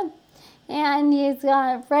part of it. And he's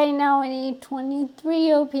got right now an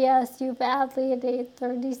 823 OPS. You have Adley at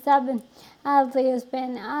 837. Adley has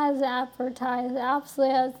been, as advertised,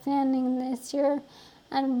 absolutely outstanding this year.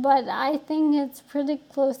 But I think it's pretty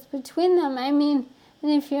close between them. I mean,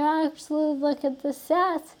 and if you actually look at the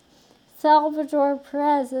stats, Salvador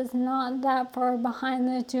Perez is not that far behind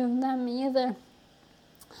the two of them either.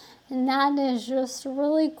 And that is just a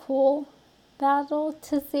really cool battle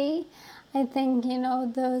to see. I think,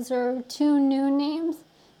 those are 2 newer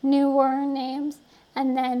names,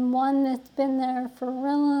 and then one that's been there for a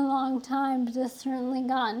really long time, but has certainly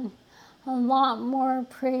gotten a lot more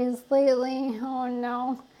praise lately. Oh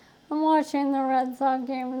no, I'm watching the Red Sox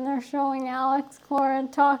game and they're showing Alex Cora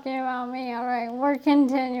talking about me. All right, we're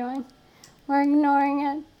continuing. We're ignoring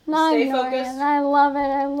it. Not Stay ignoring focused. it. I love it.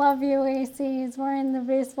 I love you, AC. He's wearing the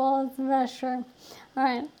baseball as the best shirt. All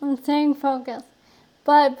right, I'm staying focused.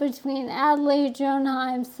 But between Adley, Jonah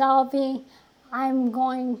Heim, Salvi, I'm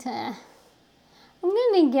going to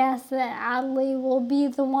guess that Adley will be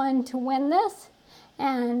the one to win this.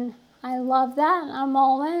 And I love that. I'm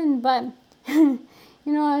all in. But, I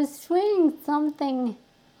was tweeting something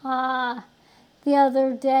the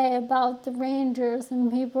other day about the Rangers,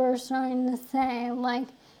 and people are starting to say, like,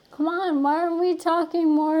 come on, why aren't we talking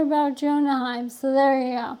more about Jonah Heim? So there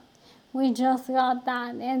you go. We just got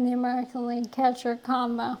that in the American League catcher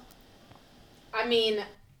combo. I mean,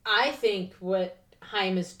 I think what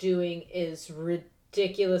Heim is doing is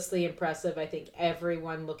ridiculously impressive. I think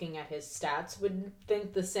everyone looking at his stats would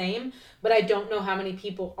think the same, but I don't know how many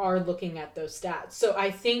people are looking at those stats. So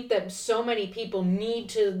I think that so many people need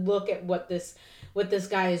to look at what this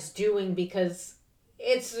guy is doing, because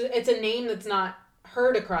it's a name that's not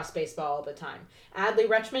heard across baseball all the time. Adley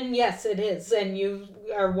Rutschman, yes, it is. And you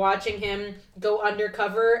are watching him go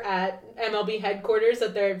undercover at MLB headquarters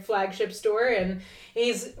at their flagship store, and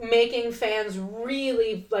he's making fans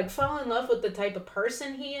really fall in love with the type of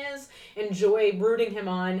person he is, enjoy rooting him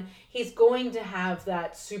on. He's going to have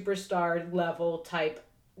that superstar level type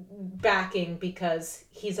backing because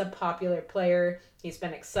he's a popular player. He's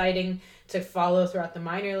been exciting to follow throughout the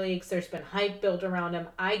minor leagues. There's been hype built around him.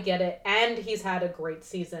 I get it. And he's had a great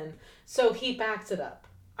season. So he backs it up.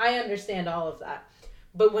 I understand all of that.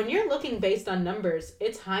 But when you're looking based on numbers,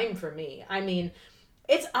 it's Heim for me. I mean,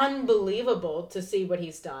 it's unbelievable to see what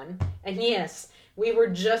he's done. And yes, we were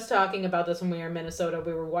just talking about this when we were in Minnesota.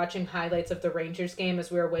 We were watching highlights of the Rangers game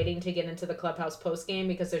as we were waiting to get into the clubhouse post game,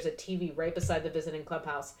 because there's a TV right beside the visiting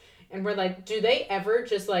clubhouse. And we're like, do they ever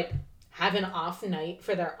just have an off night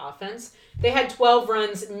for their offense? They had 12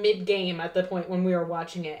 runs mid-game at the point when we were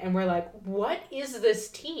watching it. And we're like, what is this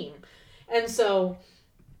team? And so,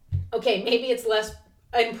 okay, maybe it's less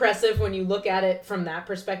impressive when you look at it from that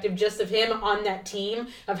perspective, just of him on that team,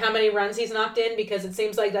 of how many runs he's knocked in, because it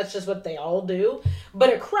seems like that's just what they all do.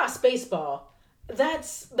 But across baseball,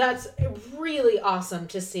 that's really awesome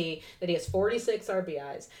to see that he has 46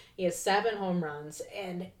 RBIs, he has 7 home runs,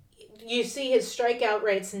 and you see his strikeout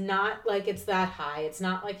rate's not like it's that high. It's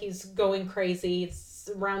not like he's going crazy. It's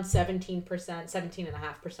around 17%,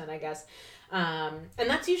 17.5%, I guess. And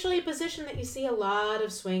that's usually a position that you see a lot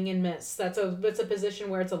of swing and miss. It's a position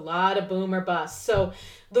where it's a lot of boom or bust. So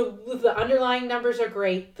the underlying numbers are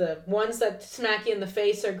great. The ones that smack you in the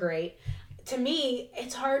face are great. to me,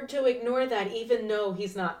 it's hard to ignore that, even though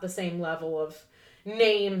he's not the same level of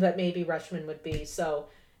name that maybe Rutschman would be. So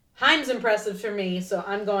Heim's impressive for me, so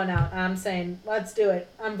I'm going out. I'm saying, let's do it.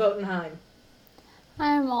 I'm voting Heim.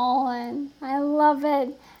 I'm all in. I love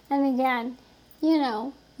it. And again,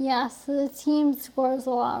 yes, the team scores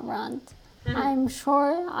a lot of runs. Mm-hmm. I'm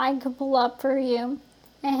sure I could pull up for you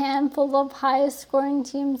a handful of highest scoring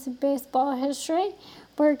teams in baseball history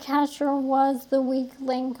where catcher was the weak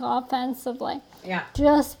link offensively. Yeah.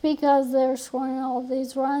 Just because they're scoring all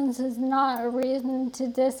these runs is not a reason to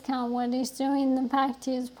discount what he's doing. The fact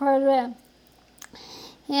he's part of it.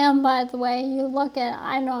 And by the way, you look at,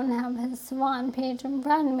 I don't have his Savant page in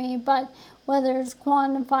front of me, but whether it's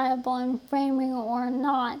quantifiable in framing or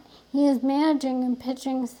not, he is managing a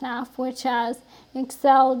pitching staff which has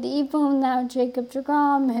excelled even without Jacob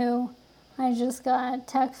deGrom, who I just got a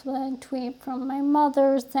text with a tweet from my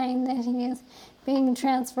mother saying that he is being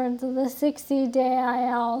transferred to the 60-day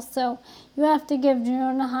IL. So you have to give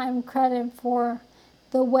Jonah Heim credit for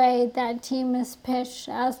the way that team is pitched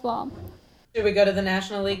as well. Should we go to the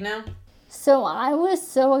National League now? So I was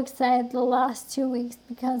so excited the last 2 weeks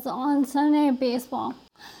because on Sunday Night Baseball,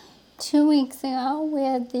 2 weeks ago, we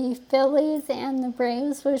had the Phillies and the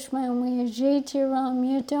Braves, which meant we had JT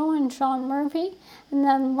Realmuto and Sean Murphy. And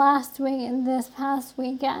then last week, and this past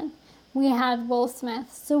weekend, we had Will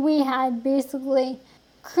Smith. So we had basically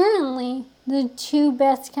currently the two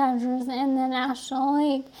best catchers in the National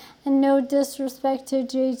League. And no disrespect to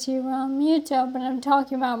JT Realmuto, but I'm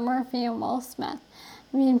talking about Murphy and Will Smith.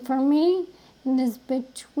 I mean, for me, it is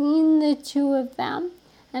between the two of them.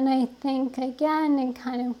 And I think, again, it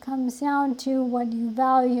kind of comes down to what you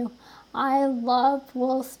value. I love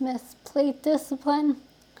Will Smith's plate discipline.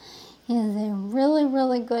 He is a really,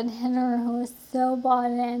 really good hitter who is so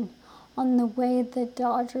bought in on the way the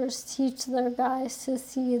Dodgers teach their guys to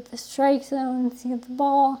see the strike zone, see the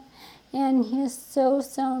ball. And he is so,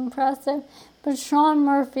 so impressive. But Sean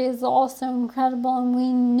Murphy is also incredible, and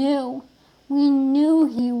we knew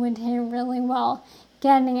he would hit really well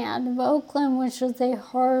getting out of Oakland, which was a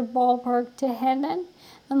hard ballpark to hit in,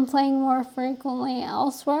 and playing more frequently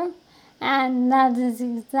elsewhere. And that is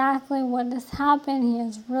exactly what has happened. He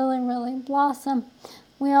has really, really blossomed.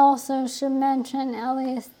 We also should mention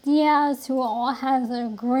Elias Diaz, who has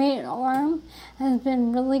a great arm, has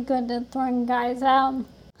been really good at throwing guys out,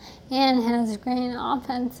 and has great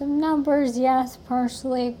offensive numbers. Yes,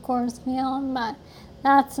 partially, of course, Phelan, but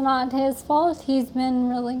that's not his fault. He's been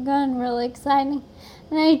really good, really exciting.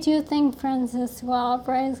 And I do think Francisco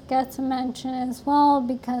Alvarez gets a mention as well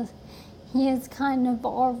because he has kind of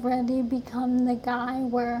already become the guy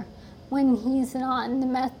where when he's not in the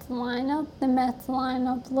Mets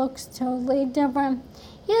lineup looks totally different.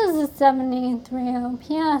 He has a 783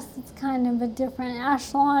 OPS. It's kind of a different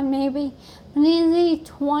echelon maybe, but he's a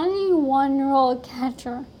 21-year-old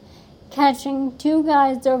catcher catching two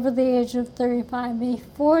guys over the age of 35, a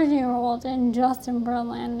 40-year-old and Justin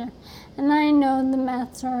Verlander. And I know the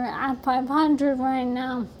Mets are at 500 right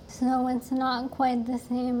now, so it's not quite the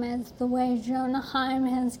same as the way Jonah Heim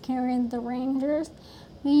has carried the Rangers.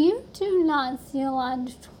 But you do not see a lot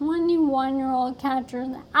of 21-year-old catchers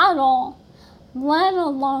at all, let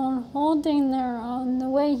alone holding their own the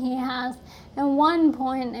way he has. At one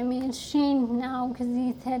point, I mean, it's changed now because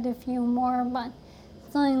he's hit a few more, but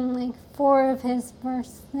something like 4 of his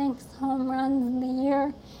first 6 home runs in the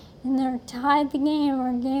year either tied the game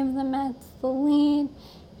or gave the Mets the lead.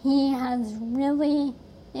 He has really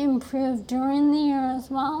improved during the year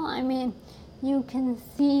as well. I mean, you can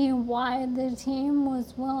see why the team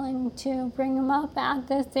was willing to bring him up at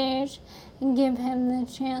this age and give him the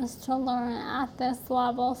chance to learn at this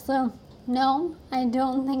level. So, no, I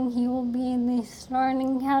don't think he will be the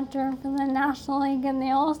starting catcher for the National League in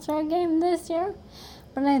the All-Star game this year.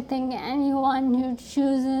 But I think anyone who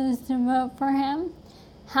chooses to vote for him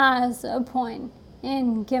has a point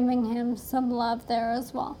in giving him some love there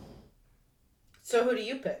as well. So who do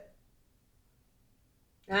you pick?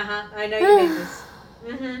 I know you made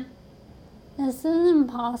this. This is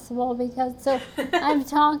impossible because, I've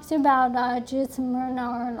talked about Jason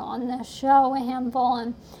Bernard on the show a handful,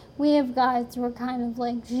 and we have guys who are kind of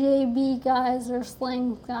like JB guys or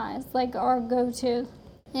sling guys, like our go-to.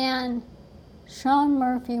 And Sean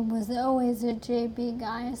Murphy was always a JB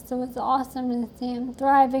guy, so it's awesome to see him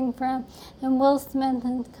thriving for him. And Will Smith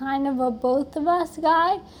is kind of a both of us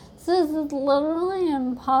guy. So this is literally an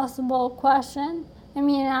impossible question. I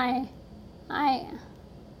mean,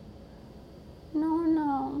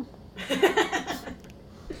 no.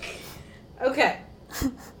 Okay.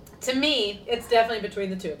 to me, it's definitely between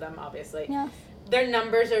the two of them, obviously. Yeah. Their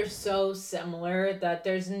numbers are so similar that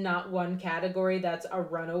there's not one category that's a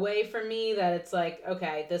runaway for me that it's like,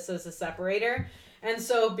 okay, this is a separator. And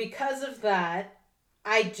so because of that,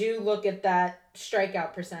 I do look at that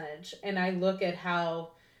strikeout percentage and I look at how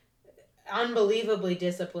unbelievably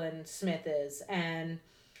disciplined Smith is. And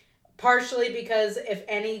partially because if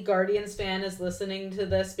any Guardians fan is listening to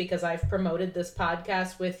this because I've promoted this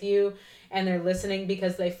podcast with you and they're listening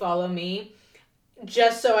because they follow me,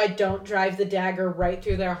 just so I don't drive the dagger right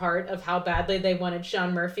through their heart of how badly they wanted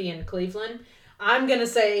Sean Murphy in Cleveland, I'm going to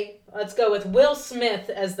say, let's go with Will Smith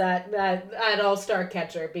as that all-star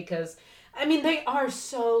catcher because, I mean, they are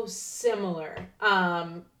so similar.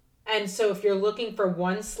 And so if you're looking for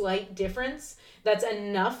one slight difference, that's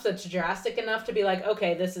drastic enough to be like,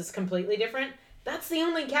 okay, this is completely different. That's the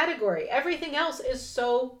only category. Everything else is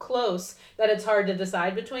so close that it's hard to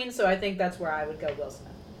decide between. So I think that's where I would go Will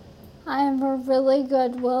Smith. I have a really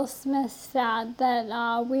good Will Smith stat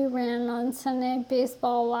that we ran on Sunday Night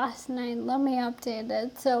Baseball last night. Let me update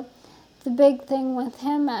it. So the big thing with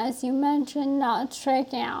him, as you mentioned, not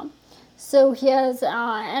striking out. So he is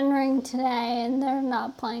entering today, and they're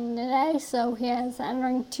not playing today, so he is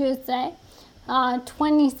entering Tuesday.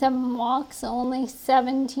 27 walks, only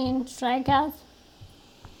 17 strikeouts.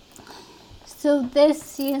 So this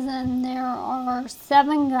season, there are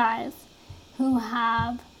 7 guys who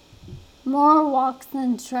have more walks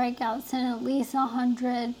than strikeouts in at least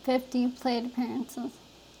 150 plate appearances.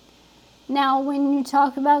 Now, when you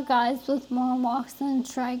talk about guys with more walks than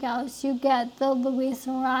strikeouts, you get the Luis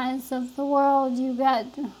Arraez of the world, you get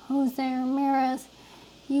Jose Ramirez,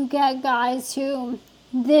 you get guys who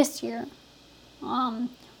this year,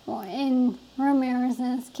 or in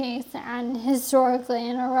Ramirez's case and historically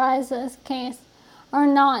in Arraez's case, are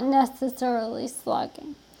not necessarily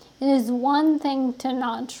slugging. It is one thing to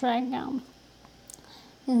not strike out.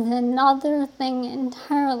 It is another thing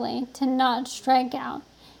entirely to not strike out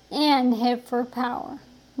and hit for power.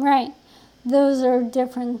 Right? Those are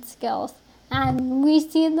different skills. And we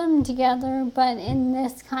see them together, but in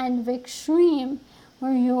this kind of extreme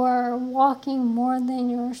where you are walking more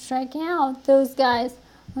than you're striking out, those guys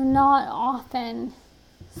are not often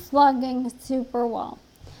slugging super well.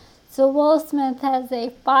 So Will Smith has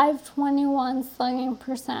a .521 slugging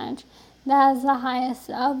percentage. That is the highest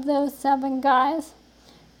of those 7 guys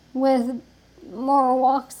with more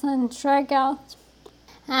walks than strikeouts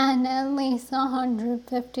and at least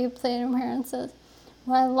 150 plate appearances.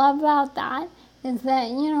 What I love about that is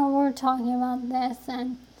that, we're talking about this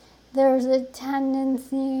and there's a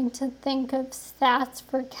tendency to think of stats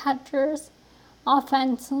for catchers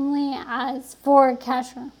offensively as for a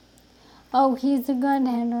catcher. Oh, he's a good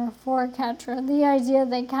hitter for a catcher. The idea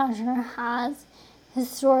that catcher has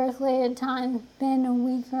historically at times been a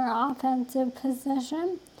weaker offensive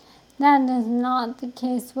position. That is not the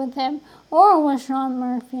case with him or with Sean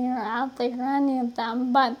Murphy or Adley or any of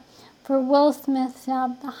them. But for Will Smith to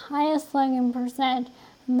have the highest slugging percentage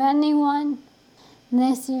of anyone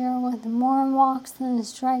this year with more walks than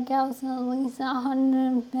strikeouts and at least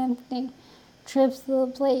 150 trips to the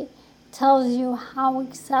plate tells you how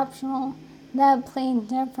exceptional that plate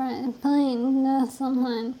different and plate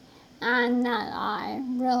discipline and that eye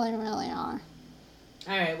really, really are.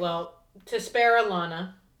 All right, well, to spare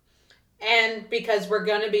Alana, and because we're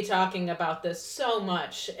going to be talking about this so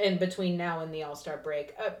much in between now and the All-Star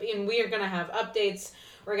break, and we are going to have updates,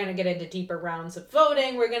 we're going to get into deeper rounds of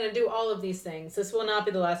voting, we're going to do all of these things. This will not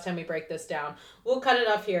be the last time we break this down. We'll cut it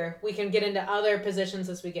off here. We can get into other positions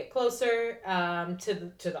as we get closer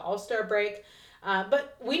to the All-Star break.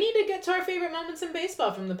 But we need to get to our favorite moments in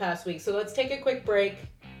baseball from the past week. So let's take a quick break,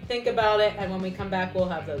 think about it, and when we come back, we'll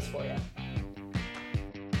have those for you.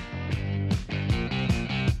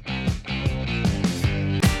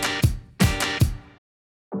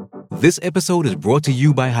 This episode is brought to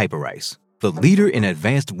you by Hyperice, the leader in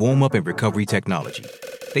advanced warm-up and recovery technology.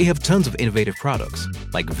 They have tons of innovative products,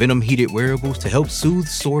 like Venom-heated wearables to help soothe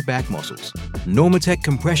sore back muscles, Normatec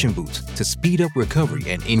compression boots to speed up recovery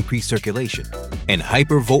and increase circulation, and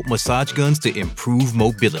Hypervolt massage guns to improve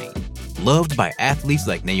mobility. Loved by athletes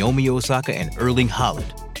like Naomi Osaka and Erling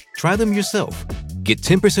Haaland. Try them yourself. Get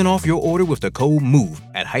 10% off your order with the code MOVE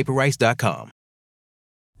at Hyperice.com.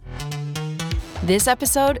 This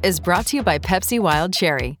episode is brought to you by Pepsi Wild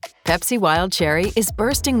Cherry. Pepsi Wild Cherry is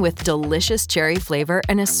bursting with delicious cherry flavor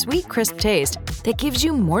and a sweet, crisp taste that gives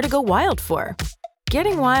you more to go wild for.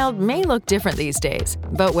 Getting wild may look different these days,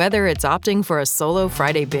 but whether it's opting for a solo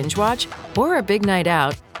Friday binge watch or a big night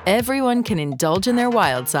out, everyone can indulge in their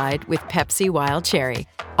wild side with Pepsi Wild Cherry.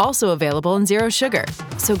 Also available in Zero Sugar.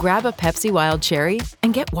 So grab a Pepsi Wild Cherry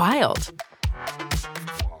and get wild.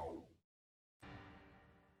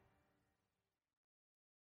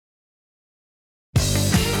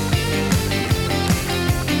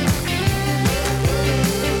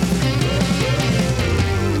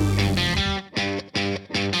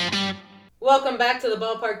 Welcome back to the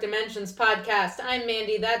Ballpark Dimensions podcast. I'm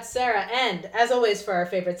Mandy, that's Sarah, and as always for our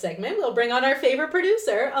favorite segment, we'll bring on our favorite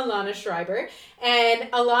producer, Alana Schreiber.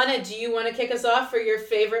 And Alana, do you want to kick us off for your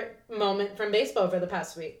favorite moment from baseball over the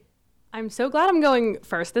past week? I'm so glad I'm going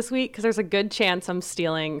first this week because there's a good chance I'm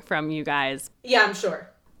stealing from you guys. Yeah, I'm sure.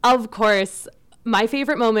 Of course, my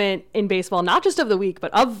favorite moment in baseball, not just of the week,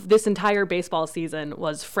 but of this entire baseball season,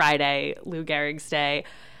 was Friday, Lou Gehrig's Day.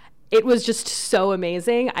 It was just so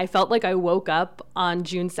amazing. I felt like I woke up on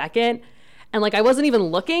June 2nd and like I wasn't even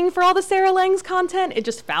looking for all the Sarah Langs content. It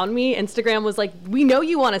just found me. Instagram was like, we know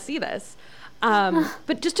you want to see this.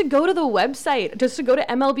 But just to go to the website, just to go to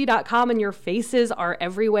MLB.com and your faces are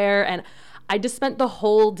everywhere. And I just spent the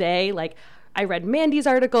whole day, like I read Mandy's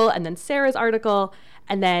article and then Sarah's article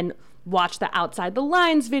and then watched the Outside the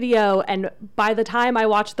Lines video, and by the time I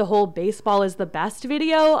watched the whole Baseball is the Best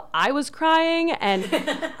video, I was crying, and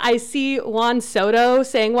I see Juan Soto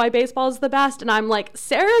saying why baseball is the best, and I'm like,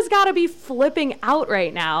 Sarah's gotta be flipping out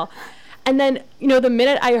right now. And then, you know, the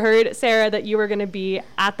minute I heard, Sarah, that you were gonna be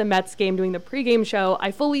at the Mets game doing the pregame show, I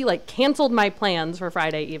fully like canceled my plans for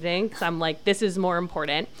Friday evening, because I'm like, this is more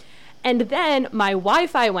important. And then my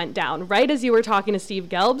Wi-Fi went down right as you were talking to Steve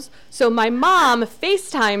Gelbs. So my mom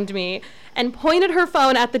FaceTimed me and pointed her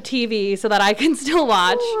phone at the TV so that I can still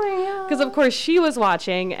watch. Because, of course, she was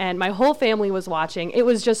watching and my whole family was watching. It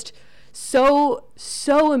was just so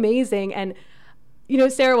amazing. And, you know,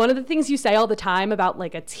 Sarah, one of the things you say all the time about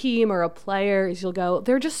like a team or a player is you'll go,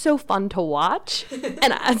 they're just so fun to watch.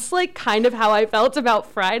 And that's like kind of how I felt about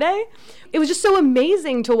Friday. It was just so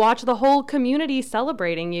amazing to watch the whole community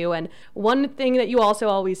celebrating you. And one thing that you also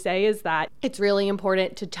always say is that it's really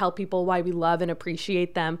important to tell people why we love and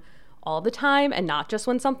appreciate them all the time and not just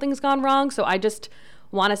when something's gone wrong. So I just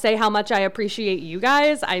want to say how much I appreciate you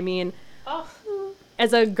guys. I mean,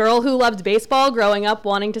 as a girl who loved baseball growing up,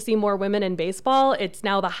 wanting to see more women in baseball, it's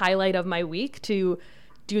now the highlight of my week to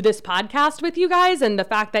do this podcast with you guys, and the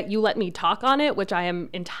fact that you let me talk on it, which I am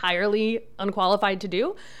entirely unqualified to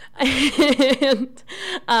do. And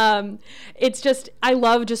it's just, I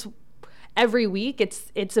love just every week.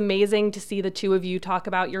 It's amazing to see the two of you talk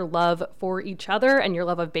about your love for each other and your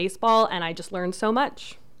love of baseball, and I just learned so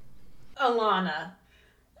much. Alana,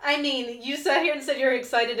 I mean, you sat here and said you're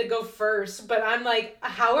excited to go first, but I'm like,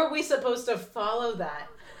 how are we supposed to follow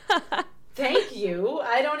that? Thank you.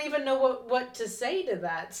 I don't even know what to say to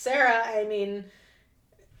that. Sarah, I mean,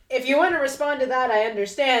 if you want to respond to that, I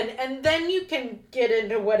understand. And then you can get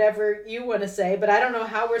into whatever you want to say, but I don't know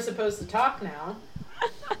how we're supposed to talk now.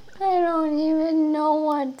 I don't even know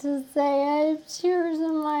what to say. I have tears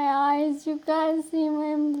in my eyes. You guys see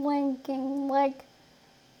me blinking. Like,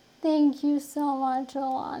 thank you so much,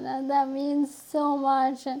 Alana. That means so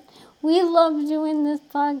much. And we love doing this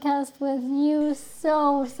podcast with you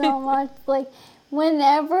so much. Like,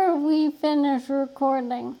 whenever we finish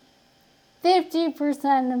recording,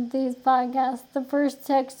 50% of these podcasts, the first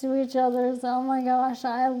text to each other is, oh my gosh,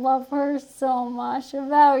 I love her so much.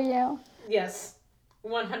 About you. Yes,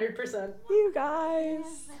 100%. You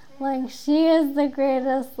guys. Like, she is the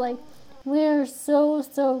greatest. Like, we are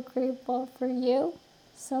so grateful for you.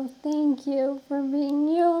 So thank you for being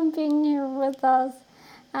you and being here with us.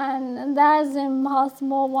 And that is an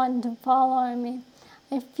impossible one to follow. I mean,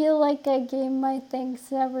 I feel like I gave my thanks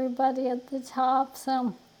to everybody at the top.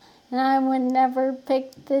 So, and I would never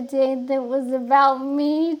pick the day that was about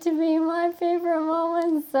me to be my favorite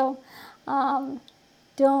moment. So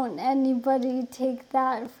don't anybody take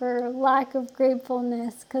that for lack of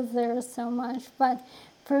gratefulness, because there is so much. But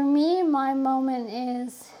for me, my moment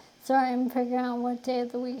is, sorry, I'm figuring out what day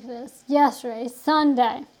of the week it is. Yesterday,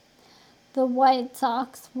 Sunday, the White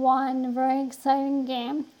Sox won a very exciting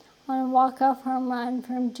game on a walk-off home run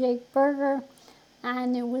from Jake Burger,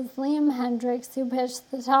 and it was Liam Hendriks who pitched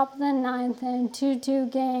the top of the ninth in a 2-2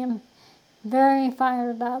 game. Very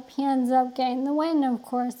fired up. He ends up getting the win, of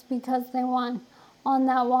course, because they won on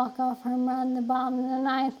that walk-off home run in the bottom of the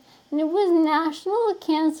ninth. And it was National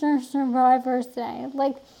Cancer Survivors Day.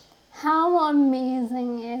 Like, how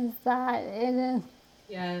amazing is that? It is.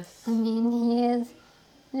 Yes. I mean, he is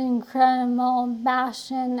an incredible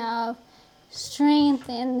bastion of strength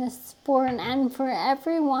in this sport and for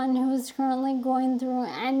everyone who's currently going through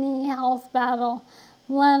any health battle,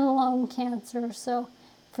 let alone cancer. So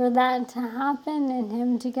for that to happen and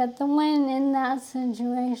him to get the win in that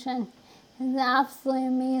situation is absolutely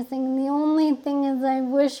amazing. The only thing is I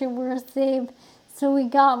wish it were saved so we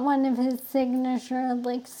got one of his signature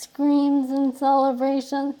screams and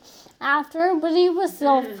celebrations after, but he was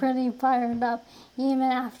still pretty fired up even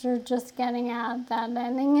after just getting out of that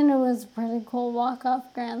inning, and it was a pretty cool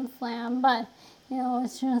walk-off grand slam. But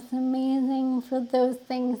it's just amazing for those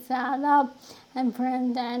things to add up and for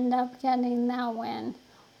him to end up getting that win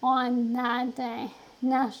on that day,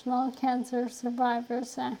 National Cancer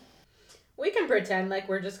Survivors Day. We can pretend like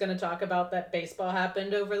we're just going to talk about that baseball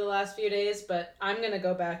happened over the last few days, but I'm going to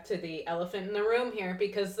go back to the elephant in the room here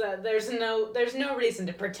because there's no reason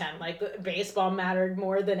to pretend like baseball mattered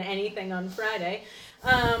more than anything on Friday.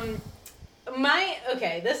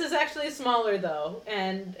 This is actually smaller though,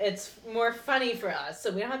 and it's more funny for us, so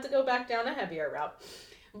we don't have to go back down a heavier route.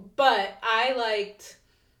 But I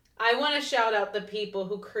want to shout out the people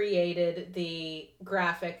who created the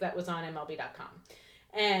graphic that was on MLB.com.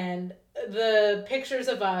 And the pictures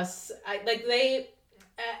of us,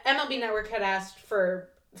 MLB Network had asked for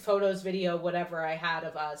photos, video, whatever I had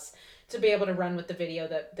of us to be able to run with the video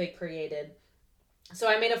that they created. So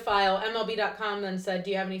I made a file. MLB.com then said,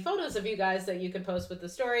 do you have any photos of you guys that you could post with the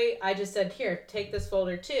story? I just said, here, take this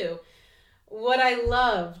folder too. What I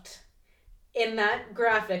loved in that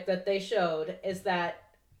graphic that they showed is that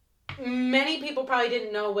many people probably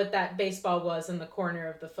didn't know what that baseball was in the corner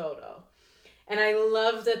of the photo. And I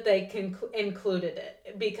love that they included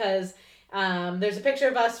it because there's a picture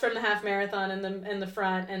of us from the half marathon in the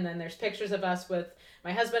front, and then there's pictures of us with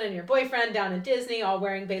my husband and your boyfriend down in Disney, all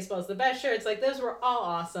wearing Baseball's the Best shirts. Those were all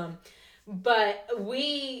awesome. But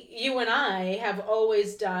you and I have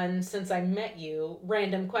always done, since I met you,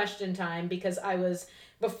 random question time because I was,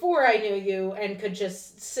 before I knew you and could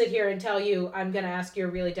just sit here and tell you, I'm going to ask you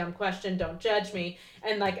a really dumb question, don't judge me.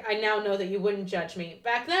 And I now know that you wouldn't judge me.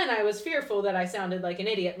 Back then I was fearful that I sounded like an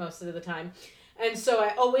idiot most of the time. And so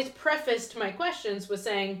I always prefaced my questions with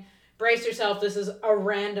saying, brace yourself, this is a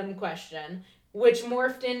random question, which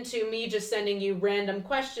morphed into me just sending you random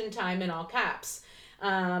question time in all caps.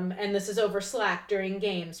 And this is over Slack during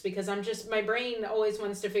games because my brain always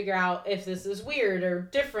wants to figure out if this is weird or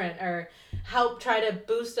different or help try to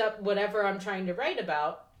boost up whatever I'm trying to write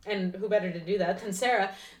about. And who better to do that than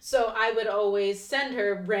Sarah? So I would always send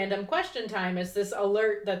her random question time as this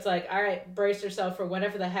alert that's all right, brace yourself for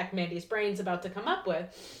whatever the heck Mandy's brain's about to come up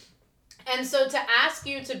with. And so to ask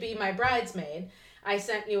you to be my bridesmaid, I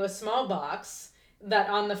sent you a small box that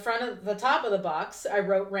on the top of the box, I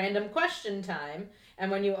wrote random question time. And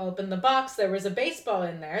when you opened the box, there was a baseball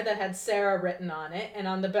in there that had Sarah written on it. And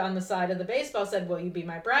on the side of the baseball said, will you be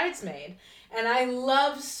my bridesmaid? And I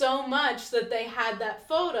love so much that they had that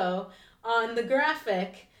photo on the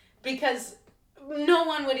graphic because no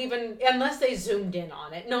one would even, unless they zoomed in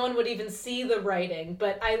on it, no one would even see the writing.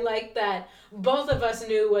 But I like that both of us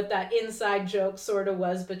knew what that inside joke sort of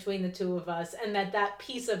was between the two of us, and that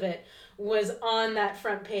piece of it was on that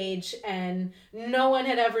front page, and no one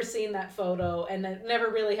had ever seen that photo, and it never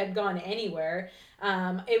really had gone anywhere.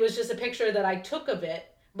 It was just a picture that I took of it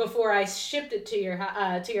before I shipped it to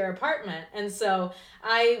your apartment. And so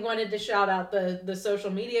I wanted to shout out the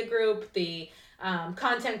social media group, the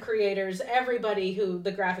content creators, everybody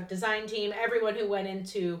the graphic design team, everyone who went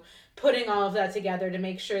into putting all of that together to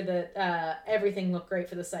make sure that everything looked great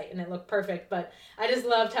for the site, and it looked perfect. But I just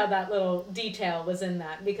loved how that little detail was in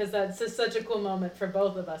that because that's just such a cool moment for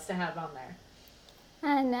both of us to have on there.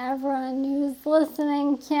 And everyone who's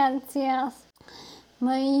listening can't see us,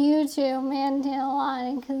 but you two, Mandy and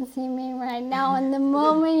Alani, can see me right now. And the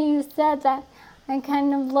moment you said that, I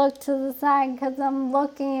kind of looked to the side because I'm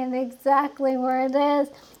looking at exactly where it is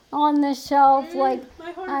on the shelf. I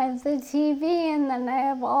have the TV, and then I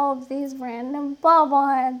have all of these random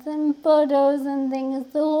bobbleheads and photos and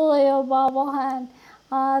things. The Julio bobblehead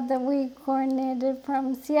that we coordinated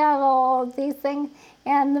from Seattle, all of these things,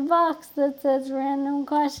 and the box that says random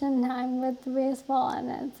question time with the baseball in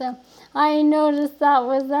it. So I noticed that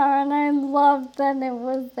was there, and I loved that it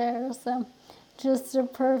was there. So just a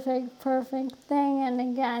perfect thing. And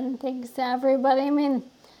again, thanks to everybody.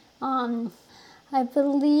 I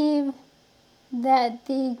believe that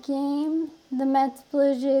the Mets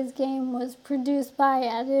Blue Jays game was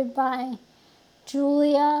edited by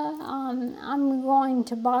Julia. I'm going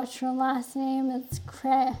to botch her last name. It's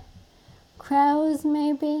Kreuz,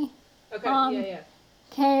 maybe? Okay, yeah.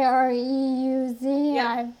 Kreuz.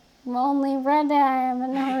 Yeah. I've only read it. I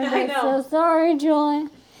haven't heard I it, know. so sorry, Julia.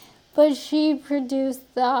 but she was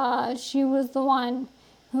the one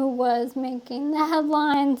who was making the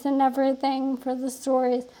headlines and everything for the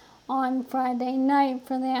stories on Friday night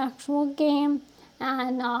for the actual game.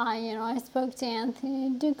 And, I spoke to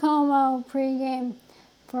Anthony DiComo pregame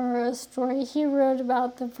for a story he wrote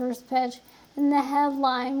about the first pitch. And the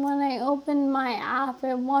headline, when I opened my app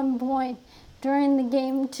at one point during the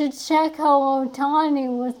game to check how Ohtani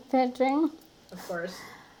was pitching. Of course.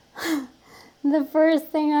 The first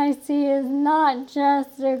thing I see is not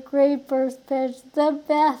just a great first pitch, the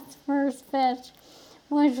best first pitch,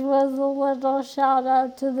 which was a little shout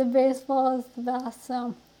out to the baseball is the best.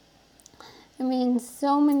 So,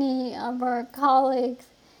 so many of our colleagues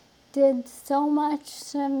did so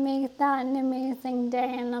much to make that an amazing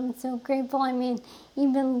day, and I'm so grateful.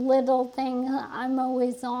 Even little things, I'm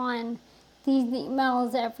always on these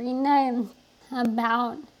emails every night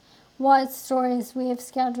about what stories we have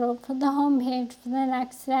scheduled for the homepage for the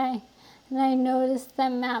next day. And I noticed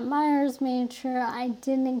that Matt Myers made sure I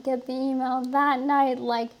didn't get the email that night,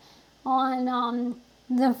 like on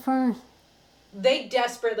the first. They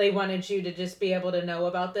desperately wanted you to just be able to know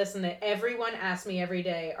about this, and that everyone asked me every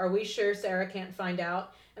day, are we sure Sarah can't find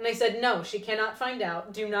out? And I said, no, she cannot find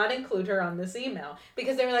out. Do not include her on this email.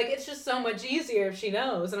 Because they were like, it's just so much easier if she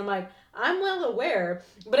knows. And I'm like, I'm well aware,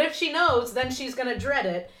 but if she knows, then she's going to dread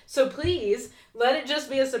it. So please, let it just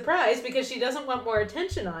be a surprise, because she doesn't want more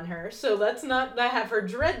attention on her. So let's not have her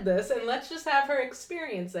dread this, and let's just have her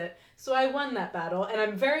experience it. So I won that battle, and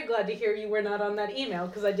I'm very glad to hear you were not on that email,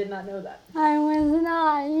 because I did not know that. I was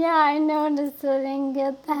not. Yeah, I noticed I didn't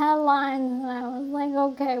get the headlines, and I was like,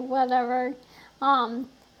 okay, whatever.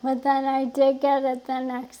 But then I did get it the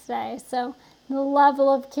next day. So the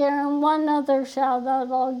level of care. And one other shout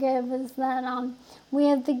out I'll give is that we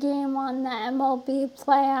had the game on the MLB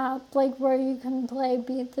Play app, like where you can play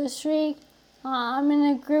Beat the Streak. I'm in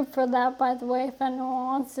a group for that, by the way, if anyone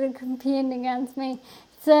wants to compete against me. It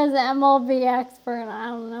says MLB Expert. I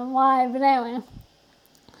don't know why, but anyway.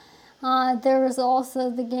 There was also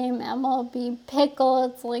the game MLB Pickle.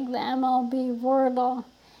 It's like the MLB Wordle.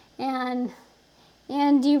 And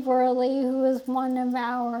Andy Worley, who is one of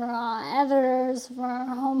our editors for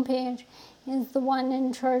our homepage, is the one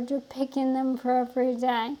in charge of picking them for every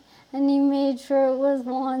day. And he made sure it was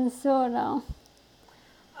Juan Soto.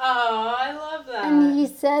 Oh, I love that. And he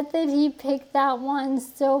said that he picked that one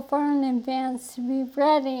so far in advance to be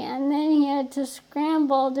ready. And then he had to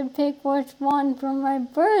scramble to pick which one for my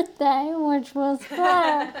birthday, which was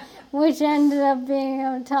Claire, which ended up being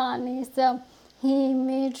Ohtani. So he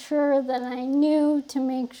made sure that I knew to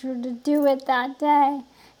make sure to do it that day.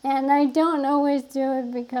 And I don't always do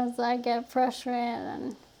it because I get frustrated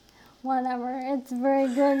and whatever. It's a very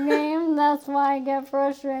good game. That's why I get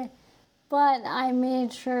frustrated. But I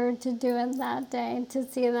made sure to do it that day to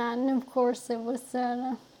see that. And of course it was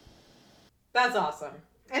Soto. That's awesome.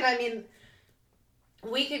 And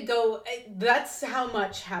we could go, that's how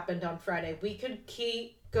much happened on Friday. We could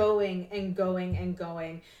keep going and going and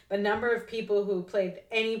going. The number of people who played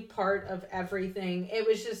any part of everything, it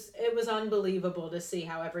was unbelievable to see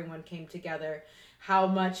how everyone came together, how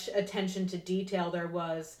much attention to detail there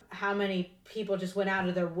was, how many people just went out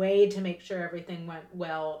of their way to make sure everything went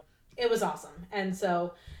well. It was awesome. And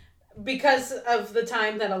so because of the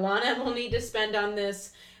time that Alana will need to spend on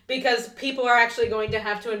this, because people are actually going to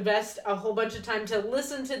have to invest a whole bunch of time to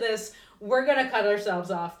listen to this, we're going to cut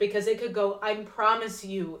ourselves off because it could go, I promise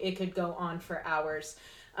you, it could go on for hours.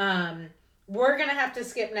 We're going to have to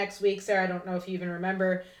skip next week. Sarah, I don't know if you even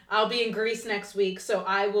remember. I'll be in Greece next week, so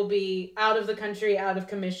I will be out of the country, out of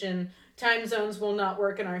commission. Time zones will not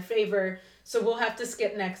work in our favor, so we'll have to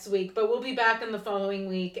skip next week. But we'll be back in the following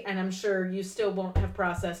week, and I'm sure you still won't have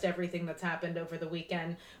processed everything that's happened over the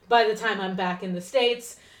weekend by the time I'm back in the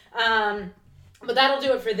States. But that'll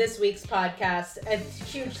do it for this week's podcast. A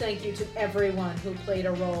huge thank you to everyone who played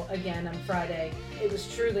a role again on Friday. It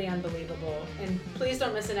was truly unbelievable. And please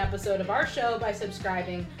don't miss an episode of our show by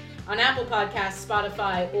subscribing on Apple Podcasts,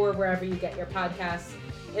 Spotify, or wherever you get your podcasts.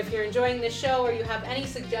 If you're enjoying this show or you have any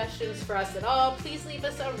suggestions for us at all, please leave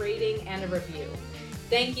us a rating and a review.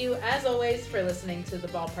 Thank you, as always, for listening to the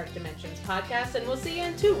Ballpark Dimensions podcast, and we'll see you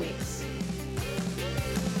in 2 weeks.